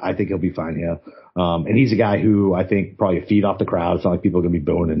 Like, I think he'll be fine here. And he's a guy who I think probably feed off the crowd. It's not like people are going to be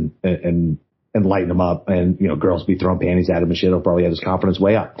booing and lighten him up, and girls be throwing panties at him and shit. He'll probably have his confidence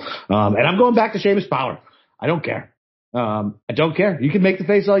way up. And I'm going back to Seamus Power. I don't care. I don't care. You can make the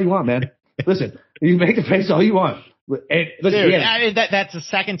face all you want, man. Listen, you can make the face all you want. And listen, dude, that's the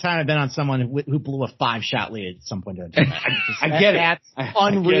second time I've been on someone who blew a 5-shot lead at some point during the tournament. I get it. That's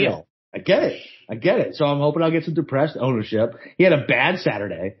unreal. I get it. So I'm hoping I'll get some depressed ownership. He had a bad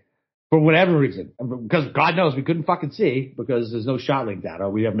Saturday. For whatever reason, because God knows we couldn't fucking see because there's no shot link data.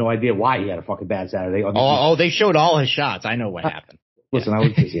 We have no idea why he had a fucking bad Saturday. They showed all his shots. I know what happened. Listen, I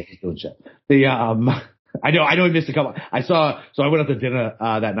was busy. I was doing shit. I know he missed a couple. So I went up to dinner,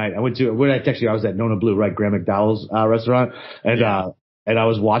 that night. When I texted you, I was at Nona Blue, right? Graham McDowell's, restaurant. And I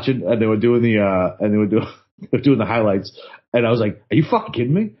was watching and they were doing the highlights. And I was like, are you fucking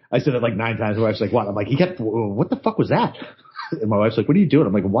kidding me? I said it like 9 times. My wife's like, what? I'm like, what the fuck was that? And my wife's like, what are you doing?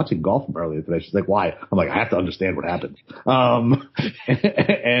 I'm like, I'm watching golf from earlier today. She's like, why? I'm like, I have to understand what happened.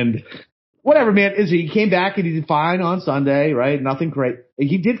 And whatever, man. He came back and he did fine on Sunday, right? Nothing great.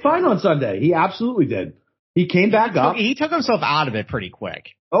 He did fine on Sunday. He absolutely did. He came back up. He took himself out of it pretty quick.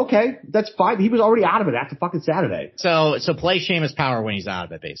 Okay, that's fine. He was already out of it after fucking Saturday. So play Seamus Power when he's out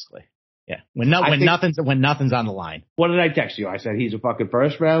of it, basically. Yeah. When nothing's on the line. What did I text you? I said he's a fucking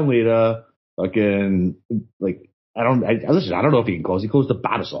first round leader. Fucking like. I don't know if he can close. He closed the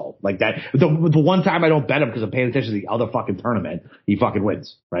Batisal like that. The one time I don't bet him because I'm paying attention to the other fucking tournament, he fucking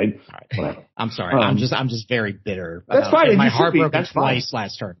wins, right? All right. Whatever. I'm sorry. I'm just very bitter. That's fine. My heart broke twice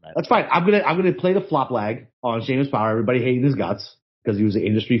last tournament. That's fine. I'm gonna play the flop lag on Seamus Power. Everybody hating his guts because he was an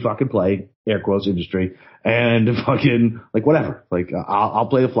industry fucking play, air quotes industry, and fucking like whatever. Like I'll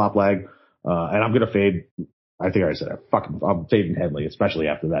play the flop lag, and I'm gonna fade. I think I said I'm fading Headley, especially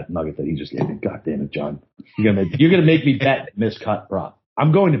after that nugget that he just gave me. God damn it, John. You're gonna make me bet miscut prop.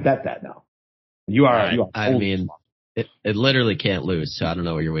 I'm going to bet that now. You are. Right. I mean, it literally can't lose, so I don't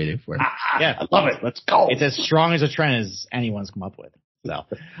know what you're waiting for. Yeah, I love it. Let's go. It's as strong as a trend as anyone's come up with. So, all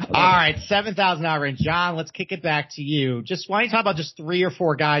right, 7,000 range. John, let's kick it back to you. Just why don't you talk about just 3 or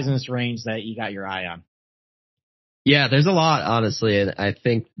 4 guys in this range that you got your eye on? Yeah, there's a lot, honestly, and I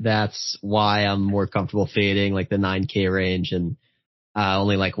think that's why I'm more comfortable fading like the 9K range and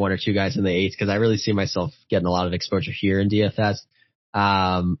only like 1 or 2 guys in the 8s, because I really see myself getting a lot of exposure here in DFS.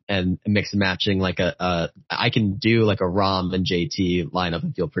 And mix and matching like I can do like a Rom and JT lineup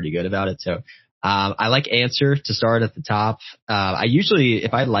and feel pretty good about it. So, I like Answer to start at the top. I usually,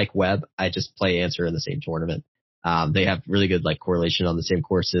 if I like Webb, I just play Answer in the same tournament. They have really good like correlation on the same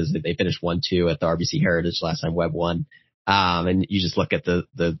courses. They finished 1-2 at the RBC Heritage last time Webb won. And you just look at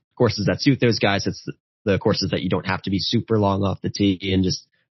the courses that suit those guys. It's the courses that you don't have to be super long off the tee and just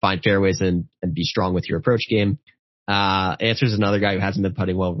find fairways and be strong with your approach game. Answer's another guy who hasn't been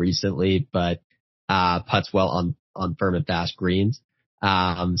putting well recently, but putts well on firm and fast greens. So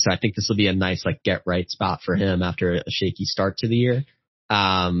I think this will be a nice like get right spot for him after a shaky start to the year.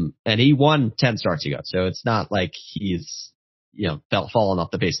 And he won 10 starts ago, so it's not like he's fallen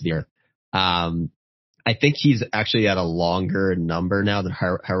off the face of the earth. I think he's actually at a longer number now than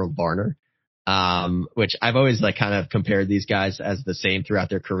Harold Varner, which I've always like kind of compared these guys as the same throughout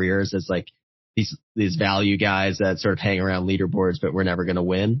their careers as like these value guys that sort of hang around leaderboards, but we're never going to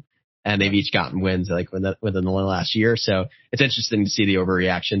win. And they've each gotten wins like within the last year. So it's interesting to see the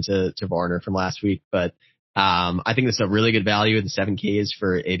overreaction to Varner from last week. But I think this is a really good value in the 7Ks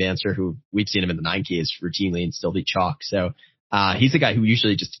for Abe Answer, who we've seen him in the 9Ks routinely and still be chalk. So he's a guy who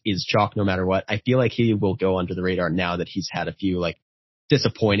usually just is chalk no matter what. I feel like he will go under the radar now that he's had a few like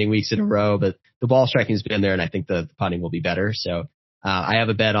disappointing weeks in a row, but the ball striking has been there, and I think the putting will be better. So I have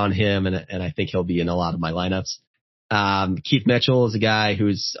a bet on him, and I think he'll be in a lot of my lineups. Keith Mitchell is a guy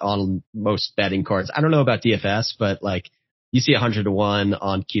who's on most betting cards. I don't know about DFS, but like you see 100 to 1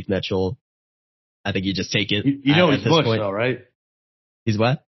 on Keith Mitchell. I think you just take it. You know he's mushed though, right? He's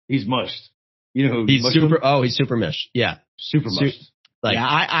what? He's mushed. You know who he's super. Oh, he's super mushed. Yeah, super mushed. Like, yeah,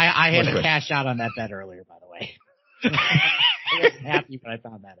 I had to cash out on that bet earlier, by the way. I wasn't happy when I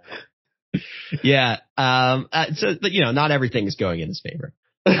found that out. Yeah. So, but not everything is going in his favor.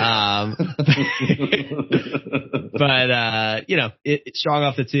 But it's strong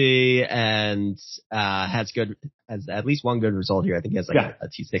off the tee and has at least one good result here. I think he has like a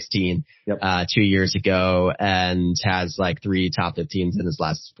T16 2 years ago and has like 3 top 15s in his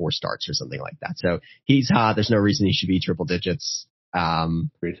last 4 starts or something like that. So he's hot. There's no reason he should be triple digits. The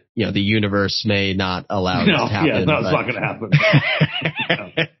universe may not allow this to happen. Yeah, no, it's not going to happen.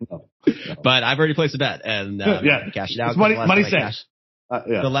 No. But I've already placed a bet and cashed it out. It's money saved.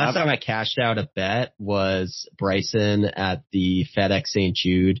 The last time I cashed out a bet was Bryson at the FedEx St.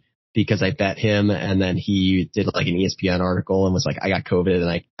 Jude because I bet him, and then he did like an ESPN article and was like, I got COVID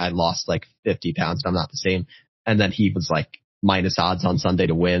and I lost like 50 pounds and I'm not the same. And then he was like minus odds on Sunday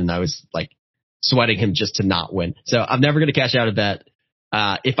to win. And I was like sweating him just to not win. So I'm never going to cash out a bet.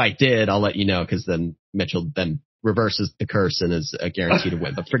 If I did, I'll let you know, because then Mitchell then reverses the curse and is a guarantee to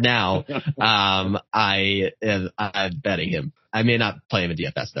win. But for now, I'm betting him. I may not play him in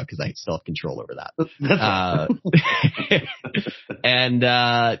DFS though, because I still have control over that. And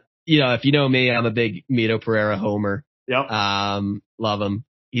if you know me, I'm a big Mito Pereira homer. Yep. Love him.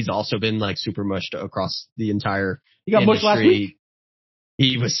 He's also been like super mushed across the entire He got mushed last week?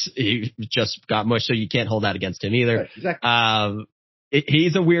 He just got mushed, so you can't hold that against him either. Right, exactly.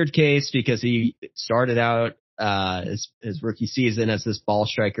 He's a weird case because he started out his rookie season as this ball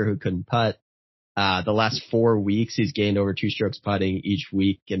striker who couldn't putt. The last 4 weeks, he's gained over 2 strokes putting each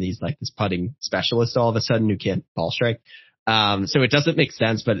week, and he's like this putting specialist all of a sudden who can't ball strike. So it doesn't make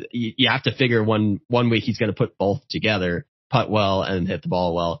sense, but you have to figure one week he's going to put both together, putt well and hit the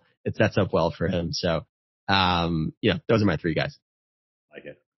ball well. It sets up well for him. So, those are my 3 guys. Like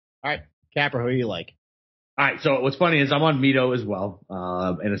it. All right. Capper, who do you like? All right. So what's funny is I'm on Mito as well.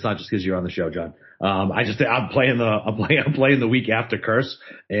 And it's not just because you're on the show, John. I'm playing the week after Curse,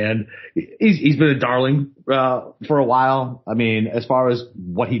 and he's been a darling, for a while. I mean, as far as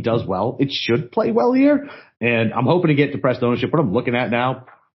what he does well, it should play well here. And I'm hoping to get depressed ownership. What I'm looking at now,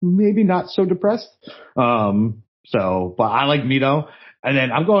 maybe not so depressed. But I like Mito. And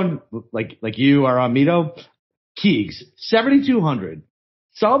then I'm going like you are on Mito. Keegs, 7,200,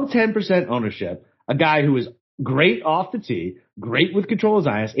 sub 10% ownership. A guy who is great off the tee, great with control of his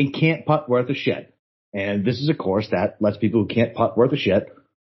irons, and can't putt worth a shit. And this is a course that lets people who can't putt worth a shit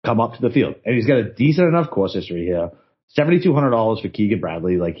come up to the field. And he's got a decent enough course history here. $7,200 for Keegan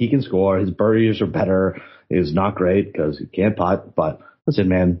Bradley. Like, he can score. His birdies are better. It's not great because he can't putt. But listen,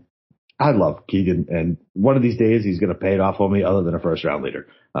 man, I love Keegan. And one of these days he's going to pay it off for me other than a first round leader.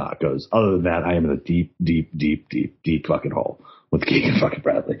 Because other than that, I am in a deep, deep, deep, deep, deep fucking hole. with Keegan fucking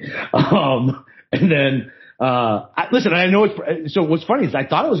Bradley. And then, listen, I know so what's funny is I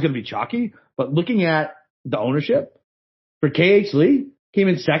thought it was going to be chalky, but looking at the ownership for KH Lee, came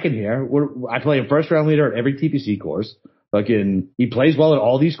in second here. I play a first round leader at every TPC course. He plays well at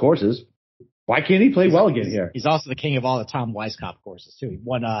all these courses. Why can't he play well again here? He's also the king of all the Tom Weisskopf courses too. He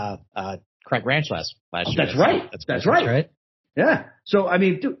won, Craig Ranch last year. That's right. That's right. Yeah. So, I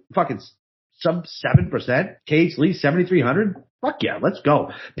mean, dude, fucking sub 7%. KH Lee, 7,300. Fuck yeah. Let's go.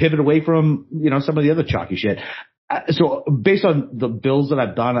 Pivot away from, some of the other chalky shit. So based on the builds that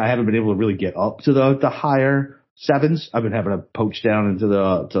I've done, I haven't been able to really get up to the higher sevens. I've been having to poach down into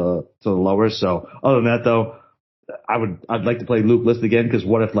the lower. So other than that though, I'd like to play Luke List again, because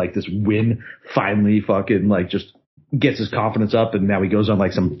what if like this win finally fucking like just gets his confidence up and now he goes on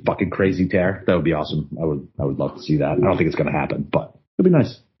like some fucking crazy tear? That would be awesome. I would love to see that. I don't think it's going to happen, but it'd be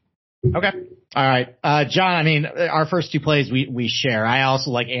nice. Okay. All right. John, I mean, our first two plays we share. I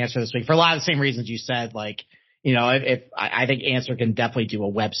also like Answer this week for a lot of the same reasons you said, like, if I think Answer can definitely do a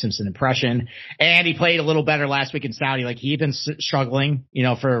Webb Simpson impression, and he played a little better last week in Saudi. Like he'd been struggling,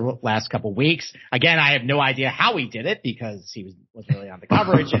 for last couple weeks. Again, I have no idea how he did it because he wasn't really on the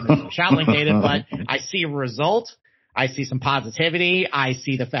coverage and there's no shot link data, but I see a result. I see some positivity. I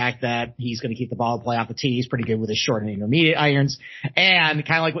see the fact that he's going to keep the ball in play off the tee. He's pretty good with his short and intermediate irons. And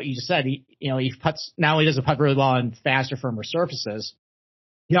kind of like what you just said, he puts, not only does he putt really well on faster, firmer surfaces,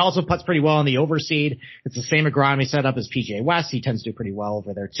 he also puts pretty well on the overseed. It's the same agronomy setup as PGA West. He tends to do pretty well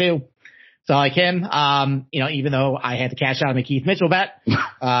over there too. So I like him. Even though I had to cash out on my Keith Mitchell bet,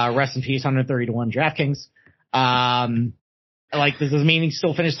 rest in peace, 130 to 1 DraftKings. This doesn't mean he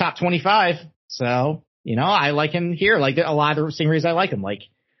still finished top 25. So, I like him here. Like a lot of the same reasons I like him.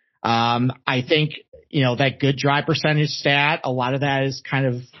 I think, that good drive percentage stat, a lot of that is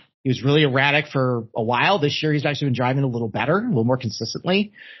he was really erratic for a while. This year, he's actually been driving a little better, a little more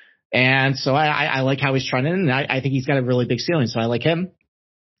consistently. And so I like how he's trending, and I think he's got a really big ceiling. So I like him.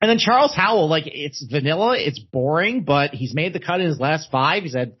 And then Charles Howell, it's vanilla, it's boring, but he's made the cut in his last 5.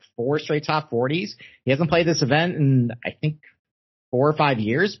 He's had 4 straight top 40s. He hasn't played this event in, I think, 4 or 5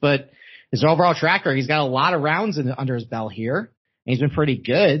 years, but his overall track record, he's got a lot of rounds under his belt here, and he's been pretty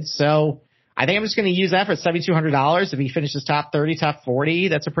good. So I think I'm just going to use that for $7,200. If he finishes top 30, top 40,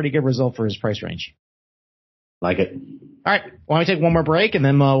 that's a pretty good result for his price range. Like it. All right. Why don't we take one more break, and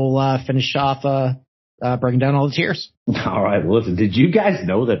then we'll finish off breaking down all the tiers. All right. Well, listen, did you guys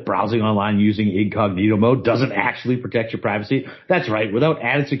know that browsing online using incognito mode doesn't actually protect your privacy? That's right. Without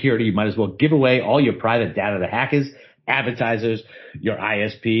added security, you might as well give away all your private data to hackers, advertisers, your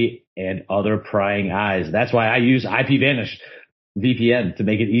ISP, and other prying eyes. That's why I use IPVanish VPN to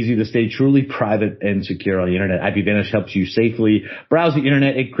make it easy to stay truly private and secure on the internet. IPVanish helps you safely browse the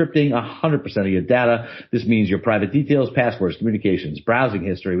internet, encrypting 100% of your data. This means your private details, passwords, communications, browsing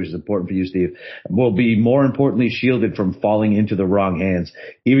history, which is important for you, Steve, will be more importantly shielded from falling into the wrong hands.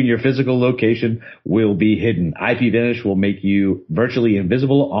 Even your physical location will be hidden. IPVanish will make you virtually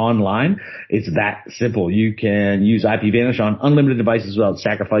invisible online. It's that simple. You can use IPVanish on unlimited devices without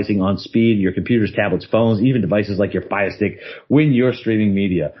sacrificing on speed, your computers, tablets, phones, even devices like your Fire Stick when you're streaming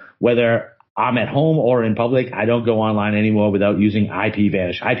media. Whether I'm at home or in public, I don't go online anymore without using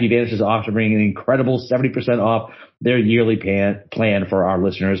IPVanish. IPVanish is offering an incredible 70% off their yearly plan for our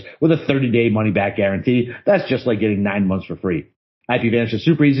listeners with a 30-day money-back guarantee. That's just like getting 9 months for free. IPVanish is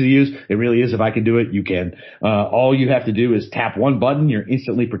super easy to use. It really is. If I can do it, you can. All you have to do is tap one button. You're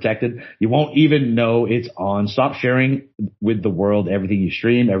instantly protected. You won't even know it's on. Stop sharing with the world everything you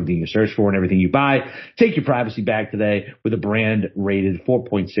stream, everything you search for, and everything you buy. Take your privacy back today with a brand rated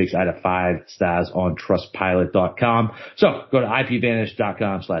 4.6 out of 5 stars on Trustpilot.com. So go to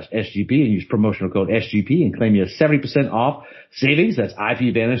IPVanish.com/SGP and use promotional code SGP and claim your 70% off savings. That's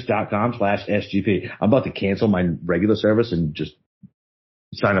IPVanish.com/SGP. I'm about to cancel my regular service and just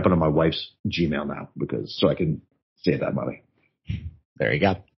sign up under my wife's Gmail now so I can save that money. There you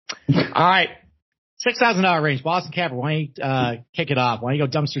go. All right. $6,000 range. Boston Capper, why don't you kick it off? Why don't you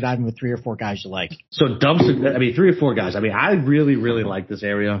go dumpster diving with 3 or 4 guys you like? So 3 or 4 guys. I really, really like this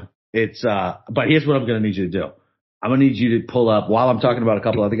area. It's but here's what I'm going to need you to do. I'm going to need you to pull up, while I'm talking about a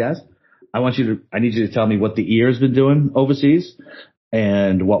couple other guys, I need you to tell me what the Ear's been doing overseas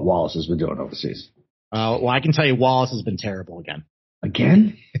and what Wallace has been doing overseas. Well, I can tell you Wallace has been terrible again.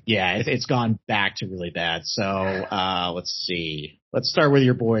 Again? Yeah, it's gone back to really bad. So, let's see. Let's start with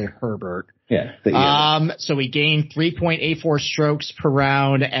your boy Herbert. Yeah. So we gained 3.84 strokes per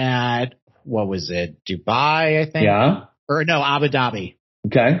round at, what was it? Dubai, I think? Yeah. Or no, Abu Dhabi.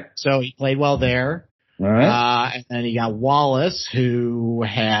 Okay. So he played well there. All right. And then you got Wallace, who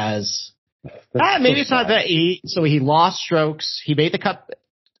has Maybe it's not that so he lost strokes. He made the cut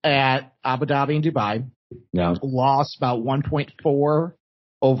at Abu Dhabi and Dubai. Yeah. Lost about 1.4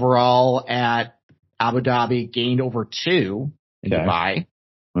 overall at Abu Dhabi, gained over 2 in Dubai.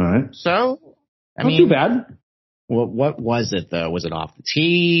 All right. So, not too bad. What was it though? Was it off the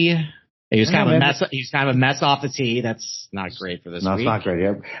tee? He was kind of a mess. He was kind of a mess off the tee. That's not great for this week. No, it's not great.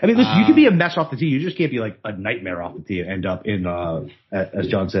 Yeah. I mean, listen, you can be a mess off the tee. You just can't be like a nightmare off the tee and end up in, as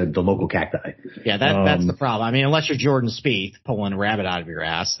John said, the local cacti. Yeah, that's the problem. I mean, unless you're Jordan Spieth pulling a rabbit out of your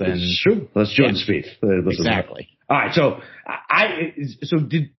ass, then it's true. That's Jordan Spieth. Exactly. All right. So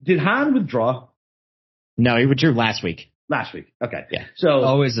did Hahn withdraw? No, he withdrew last week. Last week. Okay. Yeah. So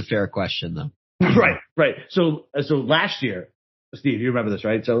always a fair question though. Right. So last year, Steve, you remember this,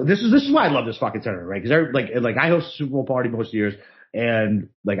 right? So this is why I love this fucking tournament, right? Because like I host a Super Bowl party most years, and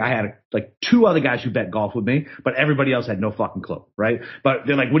like I had like 2 other guys who bet golf with me, but everybody else had no fucking clue, right? But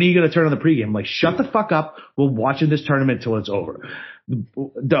they're like, when are you going to turn on the pregame? I'm like, shut the fuck up. We're watching this tournament till it's over.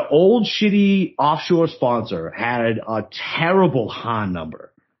 The old shitty offshore sponsor had a terrible Hahn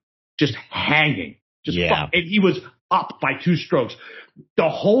number, just hanging, and he was up by 2 strokes. The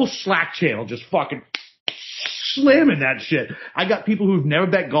whole Slack channel just fucking slamming that shit. I got people who've never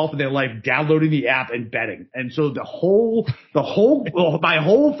bet golf in their life downloading the app and betting. And so my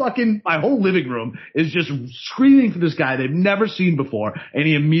whole living room is just screaming for this guy they've never seen before, and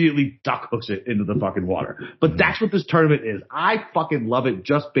he immediately duck hooks it into the fucking water. But that's what this tournament is. I fucking love it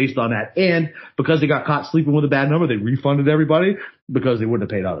just based on that. And because they got caught sleeping with a bad number, they refunded everybody because they wouldn't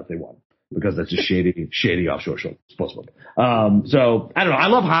have paid out if they won. Because that's a shady offshore sportsbook. So I don't know. I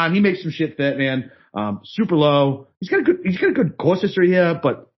love Hahn. He makes some shit fit, man. Super low. He's got a good course history here,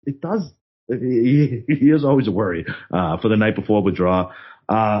 but he is always a worry, for the night before withdraw.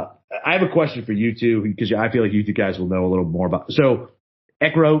 I have a question for you two, because I feel like you two guys will know a little more about, so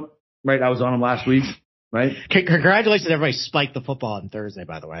Eckroat, right? I was on him last week, right? Congratulations, everybody spiked the football on Thursday,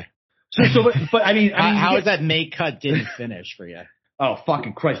 by the way. But I mean, how is that May cut didn't finish for you? Oh,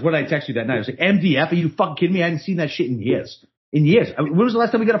 fucking Christ. What did I text you that night? I was like, MDF? Are you fucking kidding me? I hadn't seen that shit in years. I mean, when was the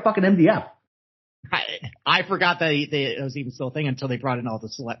last time we got a fucking MDF? I forgot that it was even still a thing until they brought in all the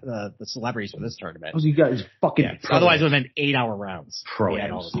celebrities for this tournament. You guys fucking. Yeah, otherwise, it would have been 8-hour rounds. Pro.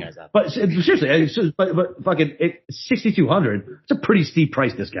 All those guys up. But seriously, but fucking 6,200. It's a pretty steep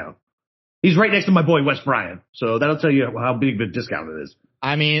price discount. He's right next to my boy Wes Bryant, so that'll tell you how big of a discount it is.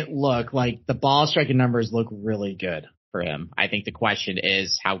 I mean, look, like the ball striking numbers look really good for him. I think the question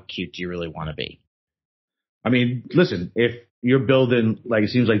is, how cute do you really want to be? I mean, listen, if you're building like it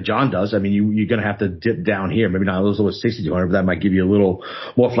seems like John does, I mean, you're going to have to dip down here. Maybe not as low as 6,200, but that might give you a little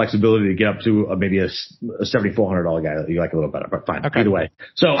more flexibility to get up to maybe a $7,400 guy that you like a little better. But fine, okay. Either way.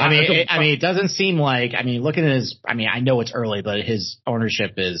 So I mean, it doesn't seem like. I mean, looking at his. I mean, I know it's early, but his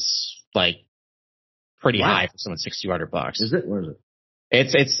ownership is like pretty high for someone $6,200. Is it? Where is it?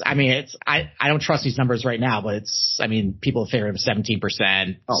 I don't trust these numbers right now, but I mean, people favor him 17%,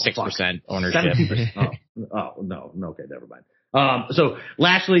 6% ownership. 17%. No. Okay, never mind. So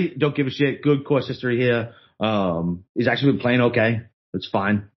lastly, don't give a shit. Good course history here. He's actually been playing okay. It's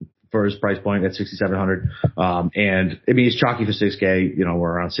fine for his price point at 6,700. And I mean, he's chalky for 6K, we're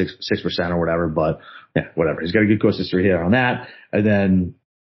around 6% or whatever, but yeah, whatever. He's got a good course history here on that. And then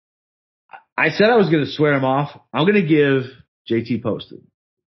I said I was going to swear him off. I'm going to give JT Poston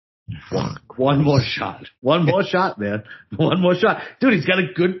one more shot. One more shot, man. One more shot. Dude, he's got a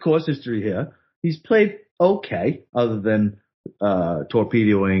good course history here. He's played okay, other than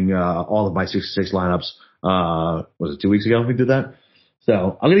torpedoing all of my 6-6 lineups. Was it 2 weeks ago we did that?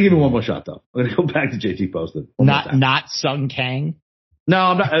 So I'm gonna give him one more shot though. I'm gonna go back to JT Poston. Not Sung Kang. No,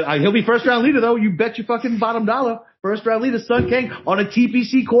 I'm not. He'll be first round leader though. You bet your fucking bottom dollar. First round leader, Sung Kang on a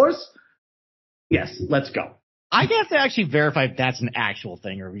TPC course. Yes, let's go. I have to actually verify if that's an actual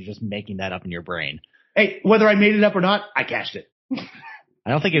thing or if you're just making that up in your brain. Hey, whether I made it up or not, I cashed it. I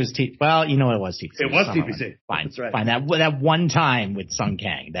don't think it was well, it was TPC. It was TPC. Fine. That's right. Fine. That one time with Sung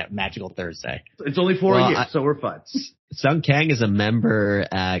Kang, that magical Thursday. It's only for a year, so we're fine. Sung Kang is a member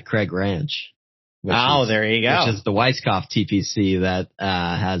at Craig Ranch. There you go. Which is the Weisskopf TPC that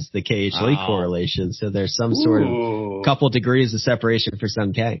has the KH Lee correlation. So there's some sort of couple degrees of separation for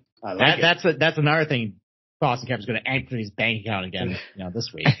Sung Kang. That's another thing. Boston Cap is going to empty his bank account again,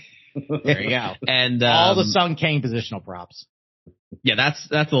 this week. There you go. And all the Sung Kang positional props. Yeah, that's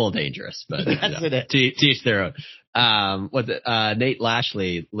a little dangerous, but to each their own. Nate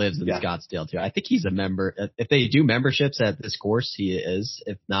Lashley lives in Scottsdale too. I think he's a member. If they do memberships at this course, he is.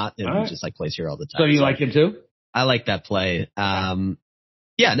 If not, he just plays here all the time. So you like him too? I like that play. Yeah,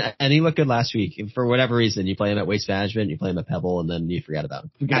 Yeah, and he looked good last week. For whatever reason, you play him at Waste Management, you play him at Pebble, and then you forget about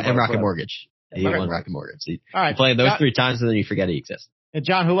him. And Rocket Mortgage. He won Rocket Mortgage. So all right. You play him those 3 times, and then you forget he exists.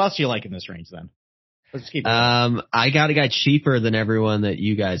 John, who else do you like in this range then? Let's keep I got a guy cheaper than everyone that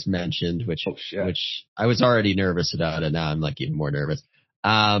you guys mentioned, which I was already nervous about, and now I'm like even more nervous.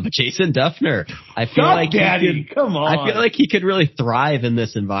 But Jason Duffner, I feel come on. I feel like he could really thrive in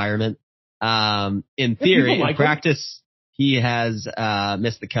this environment. In theory, in practice, he has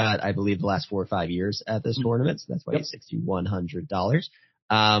missed the cut, I believe, the last 4 or 5 years at this tournament. So that's why he's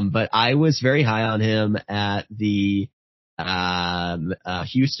 $6,100. But I was very high on him at the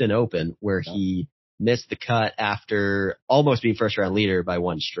Houston Open, where he missed the cut after almost being first round leader by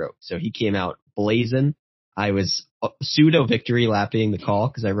 1 stroke. So he came out blazing. I was pseudo victory lapping the call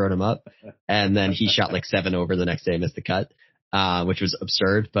because I wrote him up, and then he shot like 7 over the next day, missed the cut, which was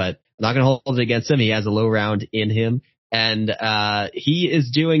absurd, but I'm not going to hold it against him. He has a low round in him, and he is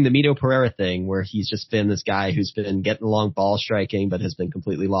doing the Mito Pereira thing where he's just been this guy who's been getting along ball striking, but has been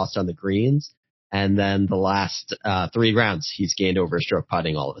completely lost on the greens. And then the last 3 rounds, he's gained over a stroke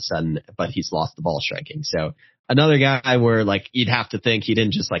putting all of a sudden, but he's lost the ball striking. So another guy where like you'd have to think he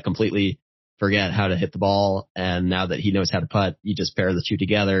didn't just like completely forget how to hit the ball, and now that he knows how to putt, you just pair the 2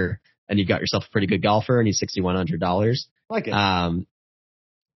 together, and you've got yourself a pretty good golfer, and he's $6,100. Like it.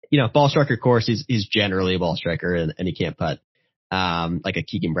 You know, ball striker, of course, he's generally a ball striker, and he can't putt. Like a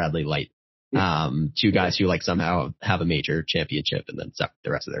Keegan Bradley light. 2 guys who like somehow have a major championship and then suck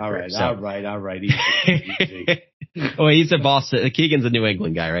the rest of their career. All right. Easy. Well, he's a Boston. Keegan's a New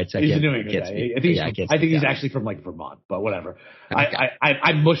England guy, right? So he's a New England guy. I think he's actually from like Vermont, but whatever. Okay.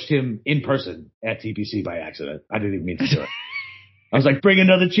 I mushed him in person at TPC by accident. I didn't even mean to do it. I was like, bring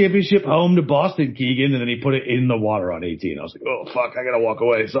another championship home to Boston, Keegan, and then he put it in the water on 18. I was like, oh fuck, I gotta walk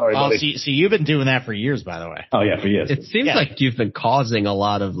away. Sorry, buddy. See, you've been doing that for years, by the way. Oh yeah, for years. It seems like you've been causing a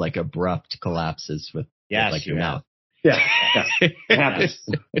lot of like abrupt collapses with like your mouth. Yeah. It happens.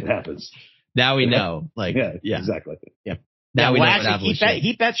 It happens. Now we know. Like, yeah. Exactly. Yeah. Now we know actually,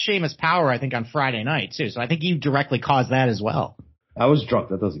 he bet Seamus Power, I think, on Friday night too. So I think you directly caused that as well. I was drunk.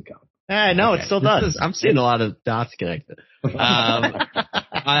 That doesn't count. No, okay. It still does. I'm seeing a lot of dots connected.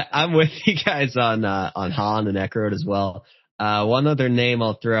 I'm with you guys on Hahn and Eckroat as well. One other name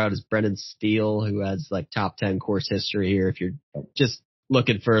I'll throw out is Brendan Steele, who has like top 10 course history here. If you're just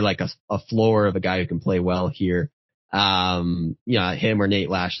looking for like a floor of a guy who can play well here, him or Nate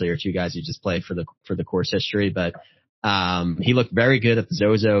Lashley are 2 guys who just play for the course history. But he looked very good at the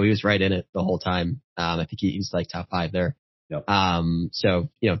Zozo. He was right in it the whole time. I think he's like top 5 there. Yep. So,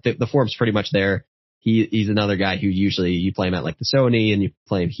 the form's pretty much there. He's another guy who usually you play him at like the Sony and you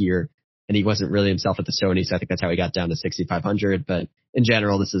play him here, and he wasn't really himself at the Sony. So I think that's how he got down to 6,500. But in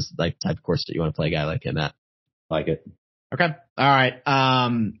general, this is like the type of course that you want to play a guy like him at. Like it. Okay. All right.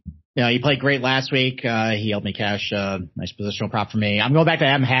 He played great last week. He helped me cash nice positional prop for me. I'm going back to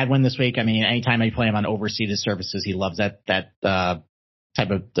Adam Hadwin this week. I mean, anytime I play him on overseeded surfaces, he loves that type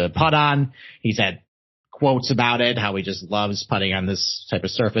of the putt on. He's had quotes about it, how he just loves putting on this type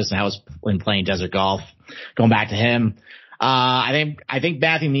of surface and how it's when playing desert golf. Going back to him. I think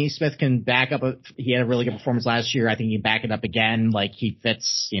Matthew NeSmith can back up. He had a really good performance last year. I think he can back it up again. Like he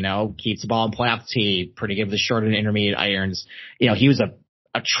fits, keeps the ball in play off the tee, pretty good with the short and intermediate irons. He was a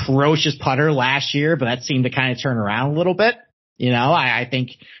atrocious putter last year, but that seemed to kind of turn around a little bit. I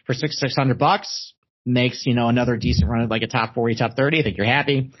think for $600 makes, another decent run at like a top 40, top 30. I think you're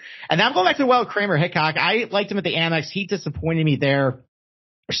happy. And now I'm going back to the well, Kramer Hickok. I liked him at the Amex. He disappointed me there.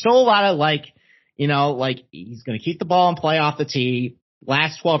 There's still a lot of he's going to keep the ball and play off the tee.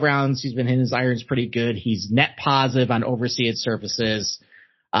 Last 12 rounds, he's been hitting his irons pretty good. He's net positive on overseeded surfaces.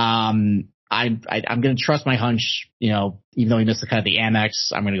 I'm going to trust my hunch, even though he missed the cut of the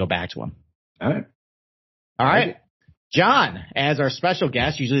Amex, I'm going to go back to him. All right. John, as our special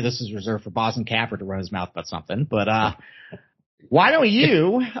guest, usually this is reserved for Boston Capper to run his mouth about something, but why don't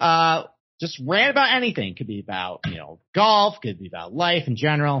you just rant about anything? Could be about, golf, could be about life in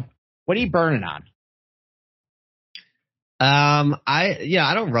general. What are you burning on?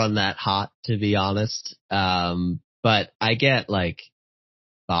 I don't run that hot, to be honest. But I get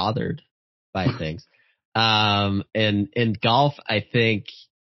bothered by things. In golf, I think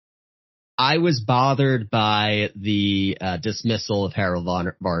I was bothered by the dismissal of Harold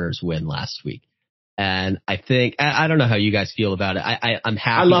Varner's win last week. And I think, I don't know how you guys feel about it. I'm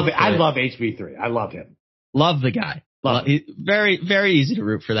happy. I love it. I love HB3. I love him. Love the guy. He's very, very easy to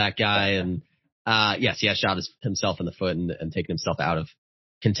root for that guy. And, yes, he has shot himself in the foot and taken himself out of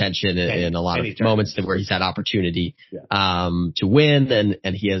contention in a lot of moments where he's had opportunity, to win.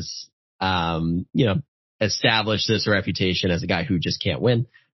 And he has, established this reputation as a guy who just can't win.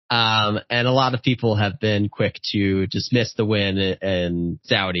 And a lot of people have been quick to dismiss the win in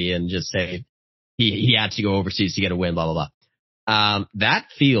Saudi and just say he had to go overseas to get a win, blah, blah, blah. That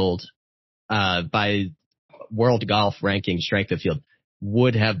field, by World Golf ranking strength of field,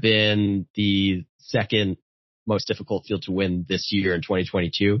 would have been the second most difficult field to win this year in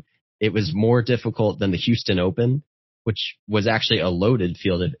 2022. It was more difficult than the Houston Open, which was actually a loaded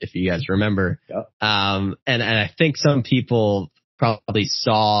field, if you guys remember. Yep. And I think some people probably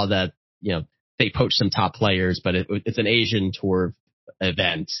saw that, they poached some top players, but it's an Asian Tour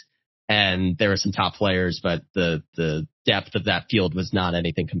event and there were some top players, but the depth of that field was not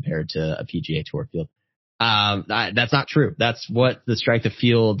anything compared to a PGA Tour field. That's not true. That's what the strength of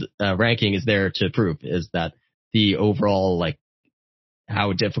field ranking is there to prove, is that the overall, like,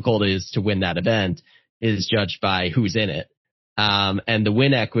 how difficult it is to win that event is judged by who's in it. And the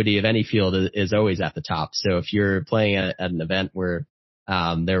win equity of any field is always at the top. So if you're playing at an event where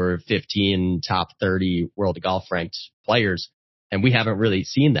there were 15 top 30 world golf ranked players, and we haven't really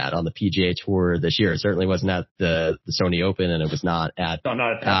seen that on the PGA Tour this year. It certainly wasn't at the Sony Open, and it was not at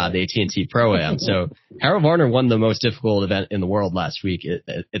the AT&T Pro-Am. So Harold Varner won the most difficult event in the world last week.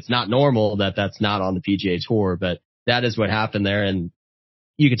 It's not normal that that's not on the PGA Tour, but that is what happened there. And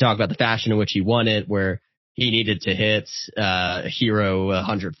you could talk about the fashion in which he won it, where he needed to hit a hero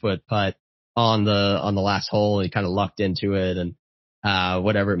 100-foot putt on the last hole. He kind of lucked into it, and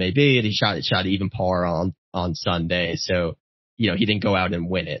whatever it may be, and he shot even par on Sunday. So, he didn't go out and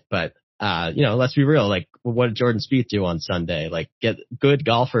win it, but, let's be real. Like, what did Jordan Spieth do on Sunday? Like, good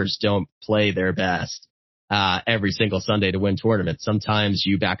golfers don't play their best, every single Sunday to win tournaments. Sometimes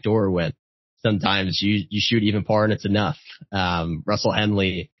you backdoor a win. Sometimes you shoot even par and it's enough. Russell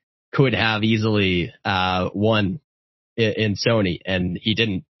Henley could have easily, won in Sony, and he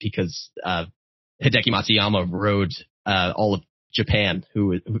didn't because, Hideki Matsuyama rode, all of Japan,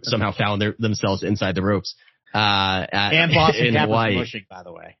 who somehow found themselves inside the ropes. And Boston in Hawaii. Pushing, by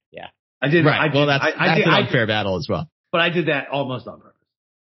the way. Yeah. I did. Right. That's an unfair did, battle as well. But I did that almost on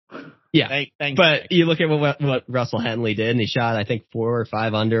purpose. Yeah. Thanks, but you look at what Russell Henley did, and he shot, I think, 4 or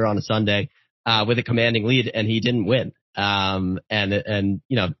 5 under on a Sunday, with a commanding lead, and he didn't win. There's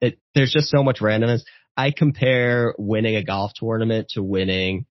just so much randomness. I compare winning a golf tournament to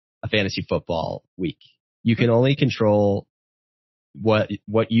winning a fantasy football week. You can only control what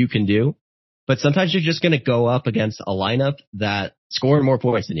you can do, but sometimes you're just going to go up against a lineup that scored more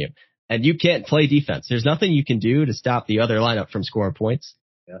points than you, and you can't play defense. There's nothing you can do to stop the other lineup from scoring points.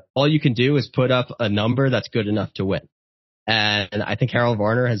 Yeah. All you can do is put up a number that's good enough to win. And I think Harold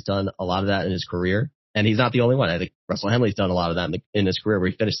Varner has done a lot of that in his career, and he's not the only one. I think Russell Henley's done a lot of that in his career, where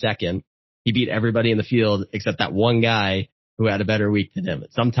he finished second. He beat everybody in the field except that one guy who had a better week than him.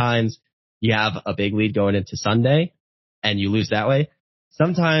 Sometimes you have a big lead going into Sunday and you lose that way.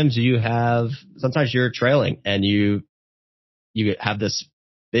 Sometimes you're trailing and you have this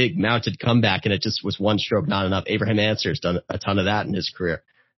big mounted comeback, and it just was one stroke not enough. Abraham Ancer's done a ton of that in his career.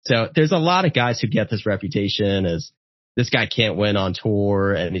 So there's a lot of guys who get this reputation as this guy can't win on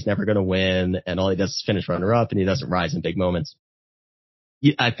tour and he's never going to win, and all he does is finish runner up and he doesn't rise in big moments.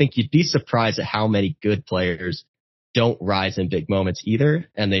 I think you'd be surprised at how many good players don't rise in big moments either,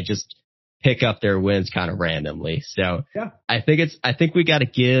 and they just pick up their wins kind of randomly. So yeah. I think we got to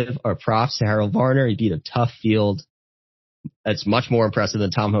give our props to Harold Varner. He beat a tough field. That's much more impressive than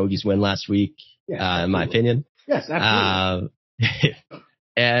Tom Hoage's win last week, in my opinion. Yes, absolutely.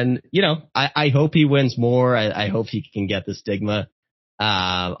 And, I hope he wins more. I hope he can get the stigma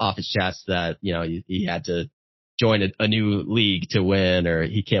off his chest that, he had to join a new league to win, or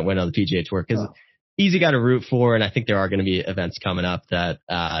he can't win on the PGA Tour, because he's a guy to root for. And I think there are going to be events coming up that,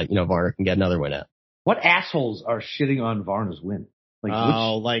 Varner can get another win at. What assholes are shitting on Varner's win? A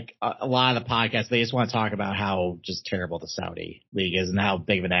lot of the podcasts, they just want to talk about how just terrible the Saudi league is and how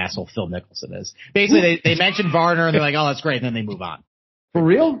big of an asshole Phil Mickelson is. Basically, they mention Varner and they're like, oh, that's great. And then they move on. For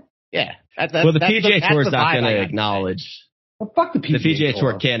real? Yeah. The PGA Tour is not going to acknowledge. Well, fuck the PGA Tour. The PGA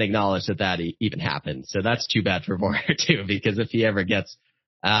Tour can't acknowledge that even happened. So that's too bad for Varner too, because if he ever gets,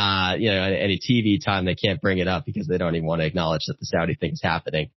 any TV time, they can't bring it up because they don't even want to acknowledge that the Saudi thing's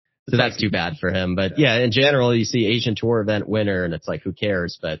happening. So that's too bad for him. But yeah, in general, you see Asian Tour event winner and it's like, who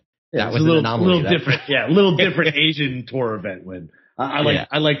cares? But that was an anomaly. A little different Asian Tour event win.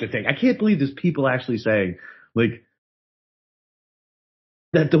 I like the thing. I can't believe there's people actually saying, like,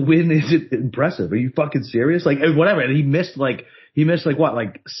 that the win isn't impressive. Are you fucking serious? Like, whatever. And he missed seven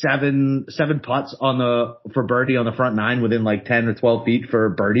putts for birdie on the front nine within like 10 or 12 feet for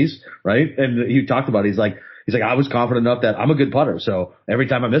birdies, right? And he talked about it. He's like, I was confident enough that I'm a good putter. So every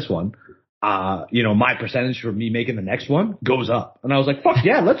time I miss one, my percentage for me making the next one goes up. And I was like, fuck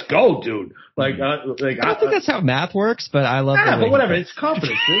yeah, let's go, dude. I don't think that's how math works, but I love that. But whatever, it's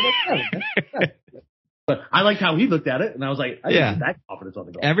confidence, dude. But I liked how he looked at it, and I was like, I didn't get that confidence on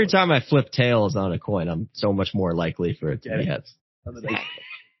the golf. Every time I flip tails on a coin, I'm so much more likely for it to be heads. Exactly.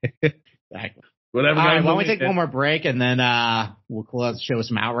 Whatever. All right, why don't we take one more break, and then we'll close the show with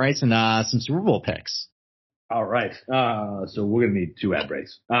some outrights and some Super Bowl picks. All right. So we're going to need 2 ad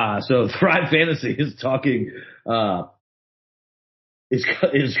breaks. So Thrive Fantasy is talking, is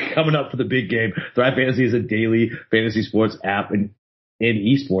coming up for the big game. Thrive Fantasy is a daily fantasy sports app and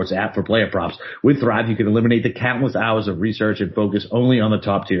esports app for player props. With Thrive, you can eliminate the countless hours of research and focus only on the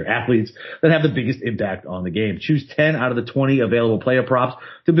top tier athletes that have the biggest impact on the game. Choose 10 out of the 20 available player props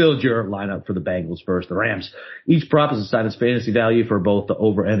to build your lineup for the Bengals versus the Rams. Each prop is assigned its fantasy value for both the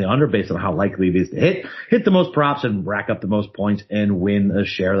over and the under based on how likely it is to hit. Hit the most props and rack up the most points and win a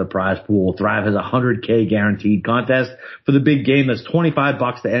share of the prize pool. Thrive has a $100K guaranteed contest for the big game. That's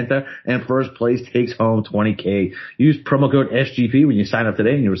 $25 to enter, and first place takes home $20K. Use promo code SGP when you sign up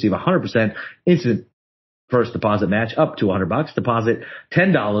today, and you'll receive 100% instant first deposit match up to $100. Deposit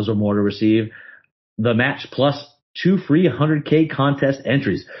 $10 or more to receive the match plus 2 free 100K contest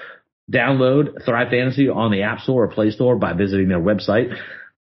entries. Download Thrive Fantasy on the App Store or Play Store by visiting their website,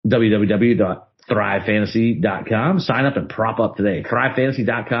 www.thrivefantasy.com. Sign up and prop up today.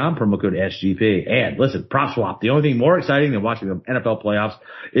 Thrivefantasy.com, promo code SGP. And listen, Prop Swap. The only thing more exciting than watching the NFL playoffs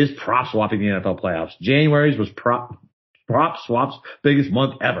is prop swapping the NFL playoffs. January's was Prop Swap's biggest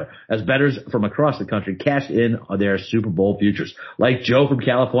month ever, as bettors from across the country cashed in on their Super Bowl futures. Like Joe from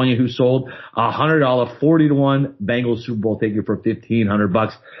California, who sold a $100 40-1 Bengals Super Bowl ticket for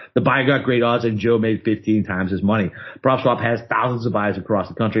 $1,500. The buyer got great odds, and Joe made 15 times his money. PropSwap has thousands of buyers across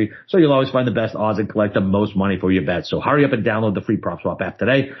the country, so you'll always find the best odds and collect the most money for your bets. So hurry up and download the free PropSwap app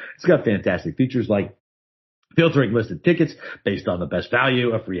today. It's got fantastic features like filtering listed tickets based on the best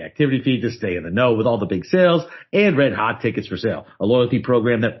value, a free activity feed to stay in the know with all the big sales, and red hot tickets for sale. A loyalty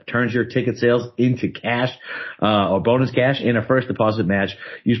program that turns your ticket sales into cash, or bonus cash, and a first deposit match.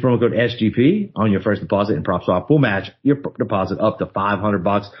 Use promo code SGP on your first deposit, and PropSwap will match your deposit up to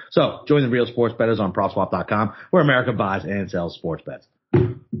 $500. So join the real sports bettors on PropSwap.com, where America buys and sells sports bets.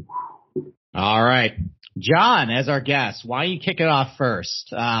 All right. John, as our guest, why don't you kick it off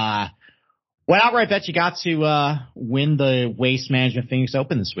first? What outright bet you got to win the Waste Management Phoenix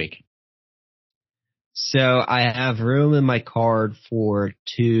Open this week? So I have room in my card for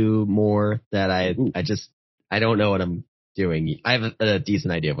 2 more that I don't know what I'm doing. I have a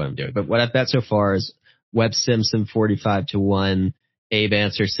decent idea of what I'm doing, but what I've bet so far is Webb Simpson 45-1, Abe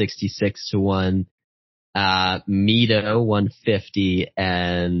Answer 66-1, Mito 150,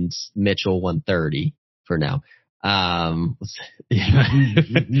 and Mitchell 130 for now. Let's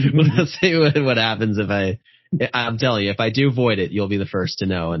see what happens if I'm telling you, if I do void it, you'll be the first to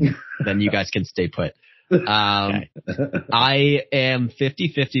know, and then you guys can stay put. Okay. I am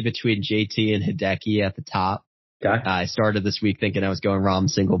 50-50 between JT and Hideki at the top. Okay. I started this week thinking I was going Rahm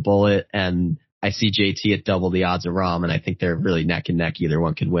single bullet, and I see JT at double the odds of Rahm, and I think they're really neck and neck. Either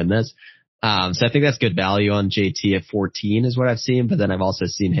one could win this. So I think that's good value on JT at 14 is what I've seen, but then I've also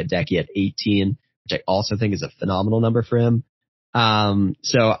seen Hideki at 18. Which I also think is a phenomenal number for him.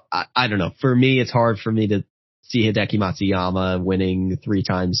 So I don't know. For me, it's hard for me to see Hideki Matsuyama winning 3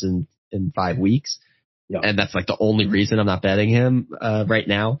 times in 5 weeks. Yeah. And that's like the only reason I'm not betting him, right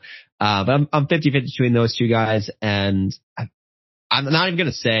now. But I'm 50-50 between those 2 guys, and I'm not even going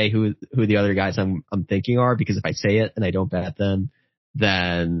to say who the other guys I'm thinking are, because if I say it and I don't bet them,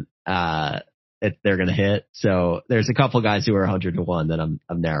 then, they're going to hit. So there's a couple guys who are 100-1 that I'm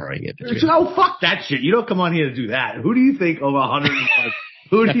narrowing it between. Oh, fuck that shit. You don't come on here to do that. Who do you think of 101?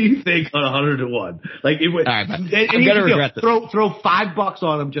 Who do you think on 100-1? Like, it would, all right, I'm going to regret this. Throw $5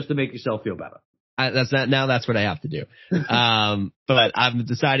 on them just to make yourself feel better. That's what I have to do. But I'm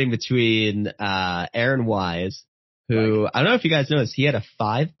deciding between, Aaron Wise, who, I don't know if you guys noticed, he had a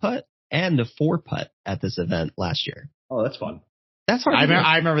 5-putt and a 4-putt at this event last year. Oh, that's fun. That's hard.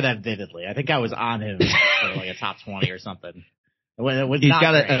 I remember that vividly. I think I was on him for like a top 20 or something. He's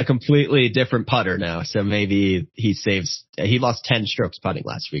got a completely different putter now, so maybe he lost 10 strokes putting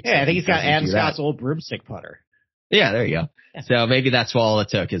last week. Yeah, so I think he's got Adam Scott's old broomstick putter. Yeah, there you go. Yeah. So maybe that's all it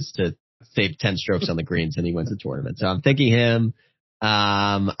took, is to save 10 strokes on the greens and he wins the tournament. So I'm thinking him.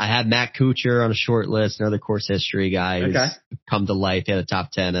 I had Matt Kuchar on a short list, another course history guy who's come to life. He had a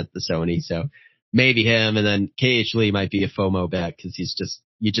top 10 at the Sony, so maybe him. And then KH Lee might be a FOMO bet, because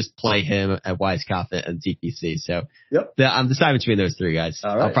you just play him at Wise Coffin and TPC. So I'm deciding between those 3 guys.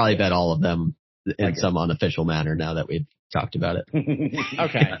 Right. I'll probably bet all of them in some unofficial manner now that we've talked about it.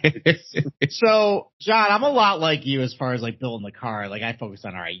 Okay. So, John, I'm a lot like you as far as like building the car. Like I focus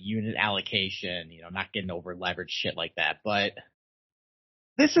on, all right, unit allocation, not getting over leveraged shit like that. But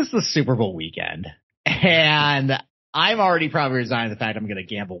this is the Super Bowl weekend, and I'm already probably resigning to the fact I'm going to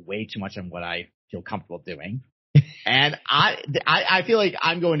gamble way too much on what I feel comfortable doing. And I feel like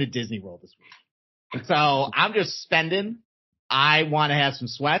I'm going to Disney World this week. So I'm just spending. I want to have some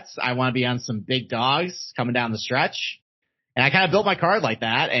sweats. I want to be on some big dogs coming down the stretch. And I kind of built my card like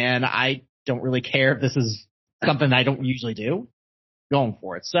that. And I don't really care if this is something I don't usually do. Going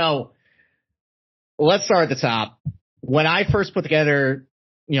for it. So let's start at the top. When I first put together,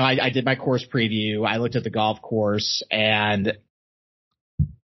 I did my course preview. I looked at the golf course, and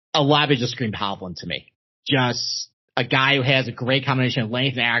a lot of it just screamed Hovland to me. Just a guy who has a great combination of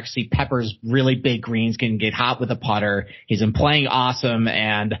length and accuracy, peppers really big greens, can get hot with a putter. He's been playing awesome.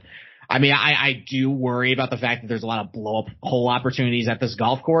 And I mean, I do worry about the fact that there's a lot of blow up hole opportunities at this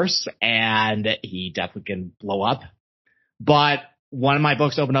golf course, and he definitely can blow up. But one of my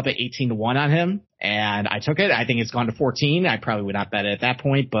books opened up at 18-1 on him, and I took it. I think it's gone to 14. I probably would not bet it at that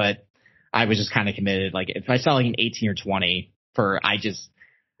point, but I was just kind of committed. Like if I saw like an 18 or 20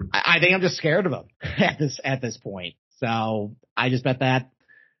 I think I'm just scared of him at this point. So I just bet that.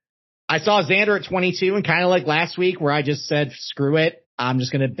 I saw Xander at 22, and kind of like last week where I just said, screw it. I'm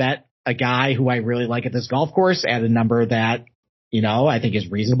just going to bet a guy who I really like at this golf course at a number that, I think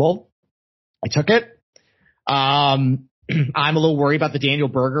is reasonable. I took it. I'm a little worried about the Daniel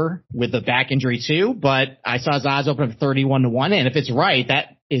Berger with the back injury too, but I saw his odds open up 31-1. And if it's right,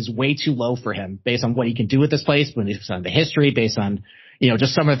 that is way too low for him based on what he can do with this place, based on the history, based on,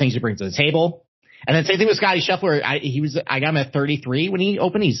 just some of the things he brings to the table. And then same thing with Scotty Scheffler. I got him at 33 when he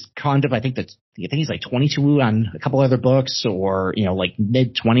opened. He's conned up. I think he's like 22 on a couple other books, or, like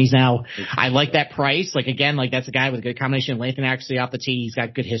mid 20s now. I like that price. Like again, like that's a guy with a good combination of length and accuracy off the tee. He's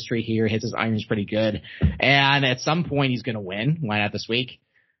got good history here. Hits his irons pretty good. And at some point he's going to win. Why not this week?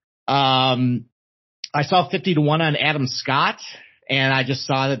 I saw 50-1 on Adam Scott, and I just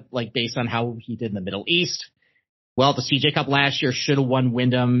saw that like based on how he did in the Middle East. Well, the CJ Cup last year should have won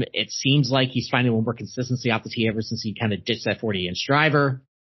Wyndham. It seems like he's finding a little more consistency off the tee ever since he kind of ditched that 40-inch driver.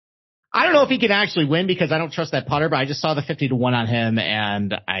 I don't know if he can actually win because I don't trust that putter, but I just saw the 50-1 on him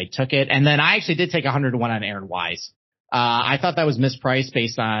and I took it. And then I actually did take 100-1 on Aaron Wise. I thought that was mispriced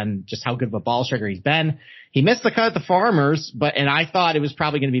based on just how good of a ball striker he's been. He missed the cut at the Farmers, and I thought it was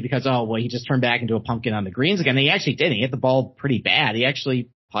probably going to be because, he just turned back into a pumpkin on the greens again. And he actually did. He hit the ball pretty bad. He actually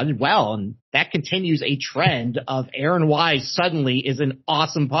putted well, and that continues a trend of Aaron Wise suddenly is an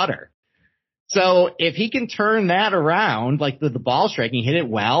awesome putter. So if he can turn that around, like the ball striking, hit it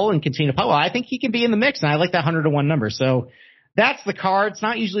well and continue to putt well, I think he can be in the mix, and I like that 100-1 number. So that's the card. It's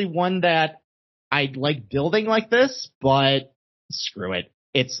not usually one that I like building like this, but screw it.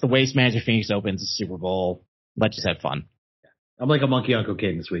 It's the Waste Management Phoenix Open. It's a Super Bowl. Let's just have fun. I'm like a monkey on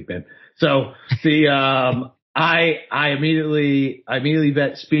cocaine this week, man. So I immediately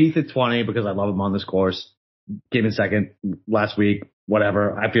bet Spieth at 20 because I love him on this course. Came in second last week.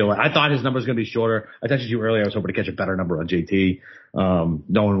 Whatever. I thought his number was going to be shorter. I texted you earlier. I was hoping to catch a better number on JT.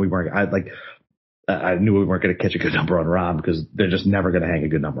 Knowing we weren't, I knew we weren't going to catch a good number on Rahm because they're just never going to hang a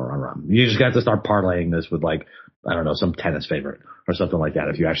good number on Rahm. You just got to start parlaying this with some tennis favorite or something like that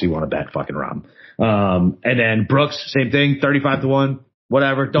if you actually want to bet fucking Rahm. And then Brooks, same thing, 35-1,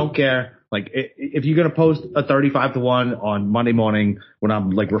 whatever. Don't care. Like, if you're going to post a 35-1 on Monday morning when I'm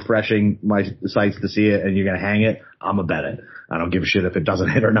refreshing my sites to see it and you're going to hang it, I'm going to bet it. I don't give a shit if it doesn't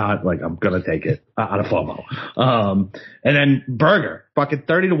hit or not. Like, I'm going to take it out of FOMO. And then Berger, fucking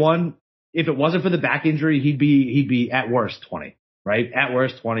 30-1. If it wasn't for the back injury, he'd be at worst 20, right? At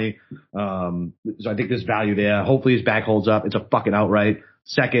worst 20. So I think there's value there. Hopefully his back holds up. It's a fucking outright.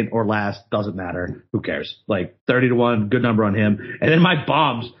 Second or last, doesn't matter. Who cares? 30-1, good number on him. And then my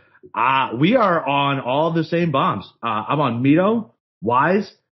bombs. We are on all the same bombs. I'm on Mito,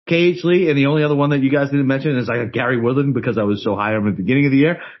 Wise, KH Lee, and the only other one that you guys didn't mention is Gary Woodland because I was so high on him at the beginning of the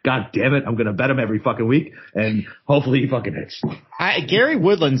year. God damn it. I'm going to bet him every fucking week and hopefully he fucking hits. Gary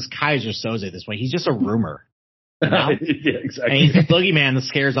Woodland's Kaiser Soze this way. He's just a rumor. Yeah, exactly. And he's the boogeyman that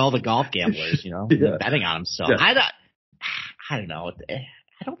scares all the golf gamblers, yeah. Betting on himself. Yeah. I don't know.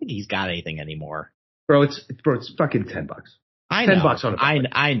 I don't think he's got anything anymore. Bro, it's fucking $10. I know. $10 on a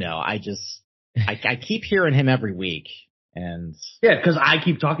bet. I know. I keep hearing him every week. And yeah, because I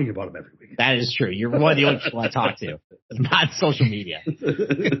keep talking about him every week. That is true. You're one of the only people I talk to. It's not social media.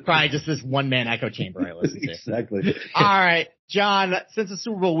 Probably just this one man echo chamber I listen to. Exactly. All right, John. Since it's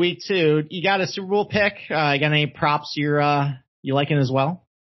Super Bowl week 2, you got a Super Bowl pick? You got any props you're liking as well?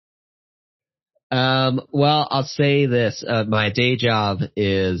 Well, I'll say this. My day job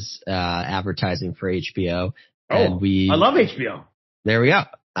is advertising for HBO. And I love HBO. There we go.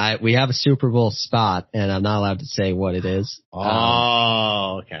 We have a Super Bowl spot, and I'm not allowed to say what it is.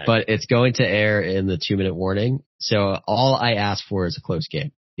 Okay. But it's going to air in the 2-minute warning. So all I ask for is a close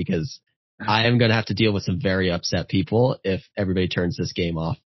game, because I am going to have to deal with some very upset people if everybody turns this game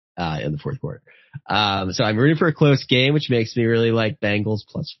off in the fourth quarter. So I'm rooting for a close game, which makes me really like Bengals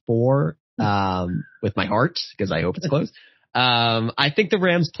 +4 with my heart, because I hope it's close. I think the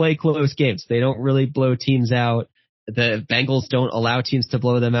Rams play close games. They don't really blow teams out. The Bengals don't allow teams to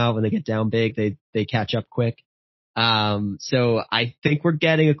blow them out when they get down big. They catch up quick. So I think we're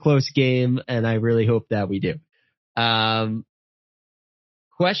getting a close game, and I really hope that we do.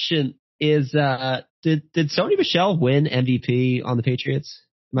 Question is, did Sony Michel win MVP on the Patriots?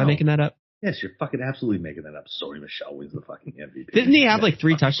 Am I making that up? Yes, you're fucking absolutely making that up. Sony Michel wins the fucking MVP. Didn't he have like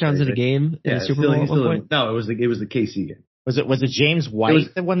 3 touchdowns in a game in the Super Bowl at one point? No, it was the KC game. Was it James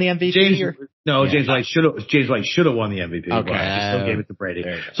White that won the MVP? James White should have won the MVP. Okay. But still gave it to Brady.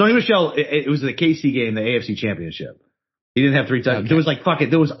 Sony Michel, it was the KC game, the AFC Championship. He didn't have 3 touchdowns. Okay.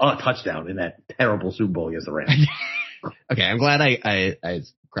 There was a touchdown in that terrible Super Bowl against the Rams. Okay, I'm glad I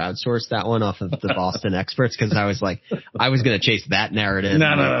crowdsourced that one off of the Boston experts, because I was going to chase that narrative.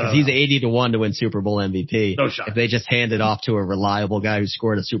 No. Because he's 80-1 to win Super Bowl MVP. No shot. If they just hand it off to a reliable guy who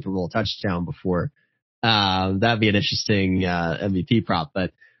scored a Super Bowl touchdown before, that'd be an interesting MVP prop.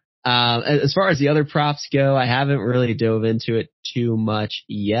 But as far as the other props go, I haven't really dove into it too much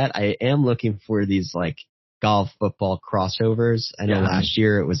yet. I am looking for these like golf football crossovers. I know last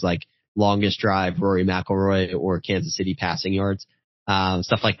year it was like longest drive, Rory McIlroy, or Kansas City passing yards,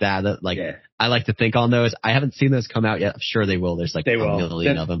 stuff like that. I like to think on those. I haven't seen those come out yet. I'm sure they will. There's like a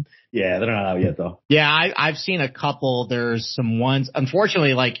million of them. Yeah, they're not out yet though. Yeah, I've seen a couple. There's some ones,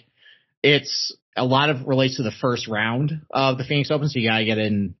 unfortunately, like it's a lot of relates to the first round of the Phoenix Open, so you gotta get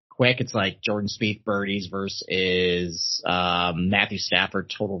in quick. It's like Jordan Spieth birdies versus Matthew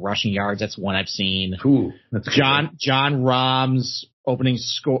Stafford total rushing yards. That's one I've seen. Cool. That's John Rahm's opening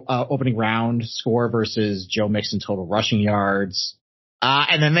round score versus Joe Mixon total rushing yards.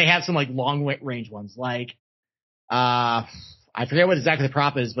 And then they have some like long range ones, like I forget what exactly the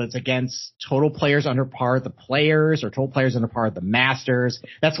prop is, but it's against total players under par at the Players or total players under par at the Masters.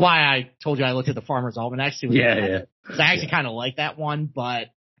 That's why I told you I looked at the Farmer's Almanac. Yeah. So I actually kind of like that one, but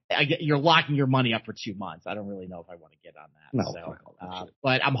you're locking your money up for 2 months. I don't really know if I want to get on that.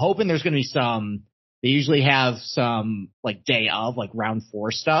 But I'm hoping there's going to be some. They usually have some like day of, like round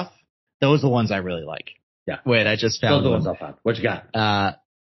 4 stuff. Those are the ones I really like. Yeah. Wait, I just found those are the ones I found. What you got?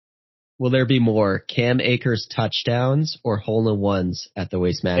 Will there be more Cam Akers touchdowns or hole-in-ones at the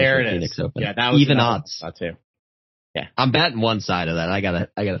Waste Management Phoenix Open? Yeah, that was even odds. That too. Yeah, I'm betting one side of that. I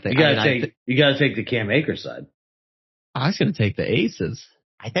gotta think. You gotta take the Cam Akers side. I was gonna take the aces.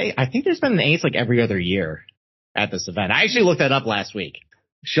 I think there's been an ace like every other year at this event. I actually looked that up last week.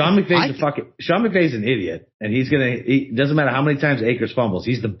 Sean McVay's an idiot, and he doesn't matter how many times Akers fumbles,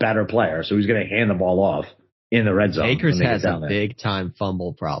 he's the better player, so he's gonna hand the ball off in the red zone. Akers has a big time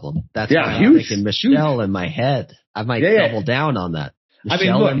fumble problem. That's why I'm thinking Michelle in my head. I might double down on that.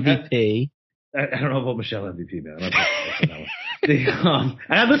 Michelle MVP. I don't know about Michelle MVP, man.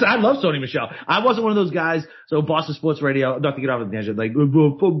 And listen, I love Sony Michel. I wasn't one of those guys. So Boston Sports Radio, not to get off the tangent, like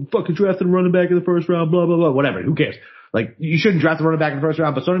fucking drafting a running back in the first round, blah blah blah, whatever. Who cares? Like, you shouldn't draft a running back in the first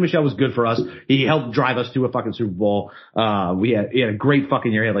round, but Sony Michel was good for us. He helped drive us to a fucking Super Bowl. He had a great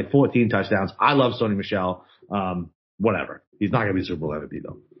fucking year. He had like 14 touchdowns. I love Sony Michel. Whatever. He's not going to be Super Bowl MVP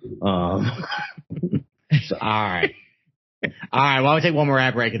though. So. All right. Well, we'll take one more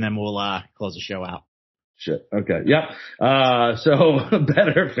ad break and then we'll, close the show out. Shit. Okay. Yep. So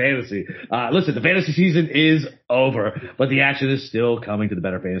Better Fantasy. Listen, the fantasy season is over, but the action is still coming to the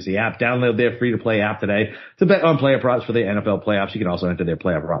Better Fantasy app. Download their free to play app today to bet on player props for the NFL playoffs. You can also enter their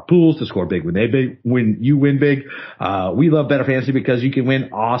player prop pools to score big when you win big. We love Better Fantasy because you can win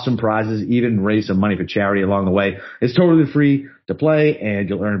awesome prizes, even raise some money for charity along the way. It's totally free to play and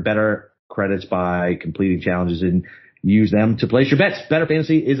you'll earn better credits by completing challenges and use them to place your bets. Better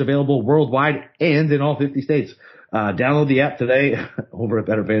Fantasy is available worldwide and in all 50 states. Download the app today over at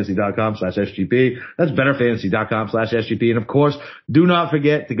betterfantasy.com/SGP. That's betterfantasy.com/SGP. And of course, do not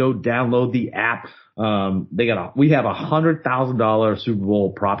forget to go download the app. We have a $100,000 Super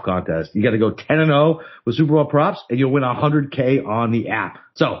Bowl prop contest. You got to go 10-0 with Super Bowl props and you'll win $100K on the app.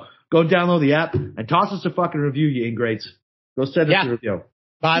 So go download the app and toss us a fucking review, you ingrates. Go send us a review.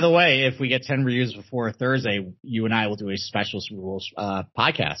 By the way, if we get 10 reviews before Thursday, you and I will do a special Super Bowl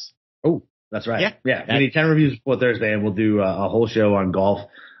podcast. Oh, that's right. Yeah. We need 10 reviews before Thursday, and we'll do a whole show on golf.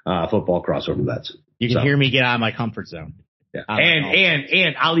 football crossover bets. You can hear me get out of my comfort zone. Yeah.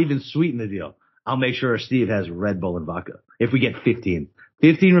 And I'll even sweeten the deal. I'll make sure Steve has Red Bull and vodka. If we get 15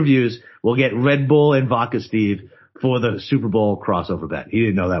 reviews, we'll get Red Bull and vodka Steve for the Super Bowl crossover bet. He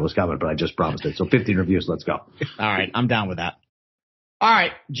didn't know that was coming, but I just promised it. So 15 reviews. Let's go. All right. I'm down with that. All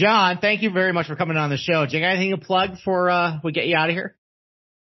right. John, thank you very much for coming on the show. Do you got anything to plug for we get you out of here?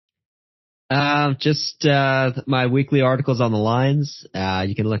 Just my weekly articles on the lines.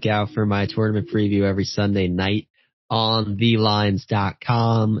 You can look out for my tournament preview every Sunday night on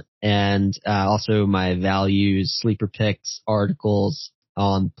thelines.com, and also my values sleeper picks articles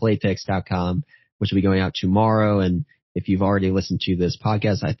on playpicks.com, which will be going out tomorrow. And if you've already listened to this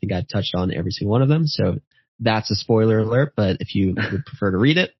podcast, I think I've touched on every single one of them. So that's a spoiler alert, but if you would prefer to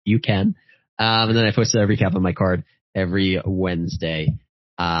read it, you can. And then I posted a recap on my card every Wednesday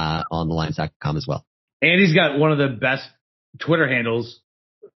on thelines.com as well. And he's got one of the best Twitter handles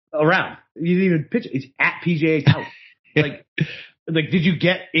around. You didn't even pitch it. It's at PGA Tout. like, did you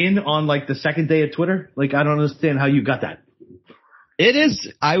get in on like the second day of Twitter? Like, I don't understand how you got that. It is.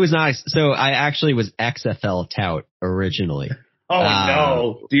 I was not. So I actually was XFL Tout originally. Oh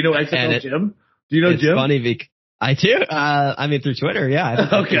no! Do you know XFL Jim? Do you know it's Jim? It's funny because I do. I mean, through Twitter, yeah.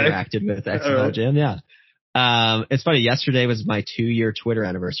 I've interacted with XFL Jim, yeah. It's funny. Yesterday was my 2-year Twitter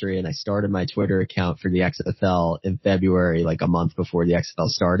anniversary, and I started my Twitter account for the XFL in February, like a month before the XFL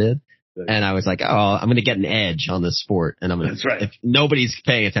started. And I was like, oh, I'm going to get an edge on this sport, and I'm going to. That's right. If nobody's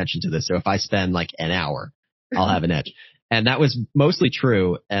paying attention to this, so if I spend like an hour, I'll have an edge. And that was mostly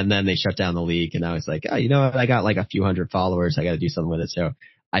true. And then they shut down the league, and I was like, oh, you know what? I got like a few hundred followers. I got to do something with it. So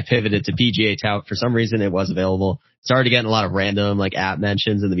I pivoted to PGA Tout. For some reason, it was available. Started getting a lot of random like app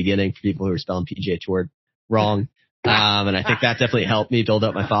mentions in the beginning for people who were spelling PGA Tour wrong. And I think that definitely helped me build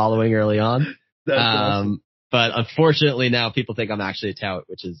up my following early on. Awesome. But unfortunately now people think I'm actually a tout,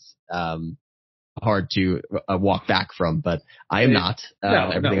 which is, hard to walk back from, but I am not.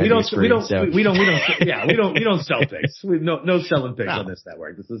 We don't sell picks. No selling picks on this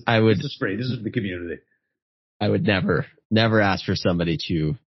network. This is free. This is the community. I would never ask for somebody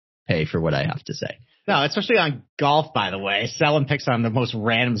to pay for what I have to say. No, especially on golf, by the way, selling picks on the most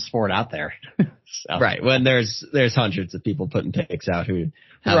random sport out there. So. Right. When there's hundreds of people putting picks out who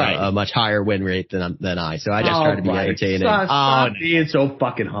have a much higher win rate than I. So I just try to be entertaining. Stop being so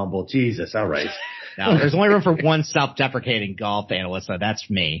fucking humble. Jesus. All right. No, there's only room for one self-deprecating golf analyst, so that's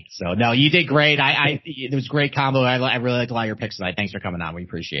me. So no, you did great. It was a great combo. I really liked a lot of your picks tonight. Thanks for coming on. We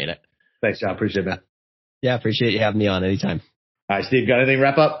appreciate it. Thanks, John. Appreciate it. Yeah, appreciate you having me on anytime. All right, Steve, got anything to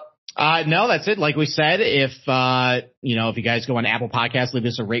wrap up? No, that's it. Like we said, if you guys go on Apple Podcasts, leave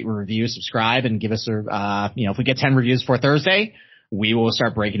us a rate and review, subscribe, and give us if we get 10 reviews for Thursday, we will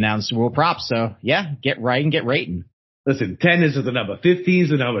start breaking down Super Bowl props. So yeah, get right and get rating. Listen, 10 is the number. 15 is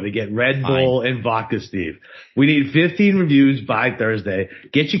the number to get Red Bull and vodka, Steve. We need 15 reviews by Thursday.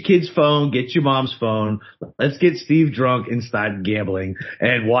 Get your kid's phone, get your mom's phone. Let's get Steve drunk and start gambling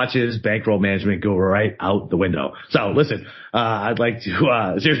and watch his bankroll management go right out the window. So listen, I'd like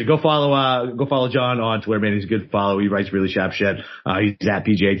to, seriously, go follow John on Twitter, man. He's a good follow. He writes really sharp shit. He's at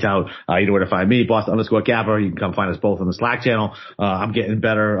PGA Tout. You know where to find me, Boston_Capper. You can come find us both on the Slack channel. I'm getting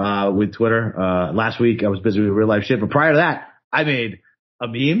better, with Twitter. Last week I was busy with real life shit, but prior to that, I made a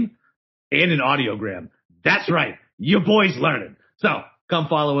meme and an audiogram. That's right. Your boy's learning. So come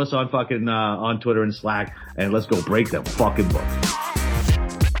follow us on on Twitter and Slack, and let's go break them fucking books.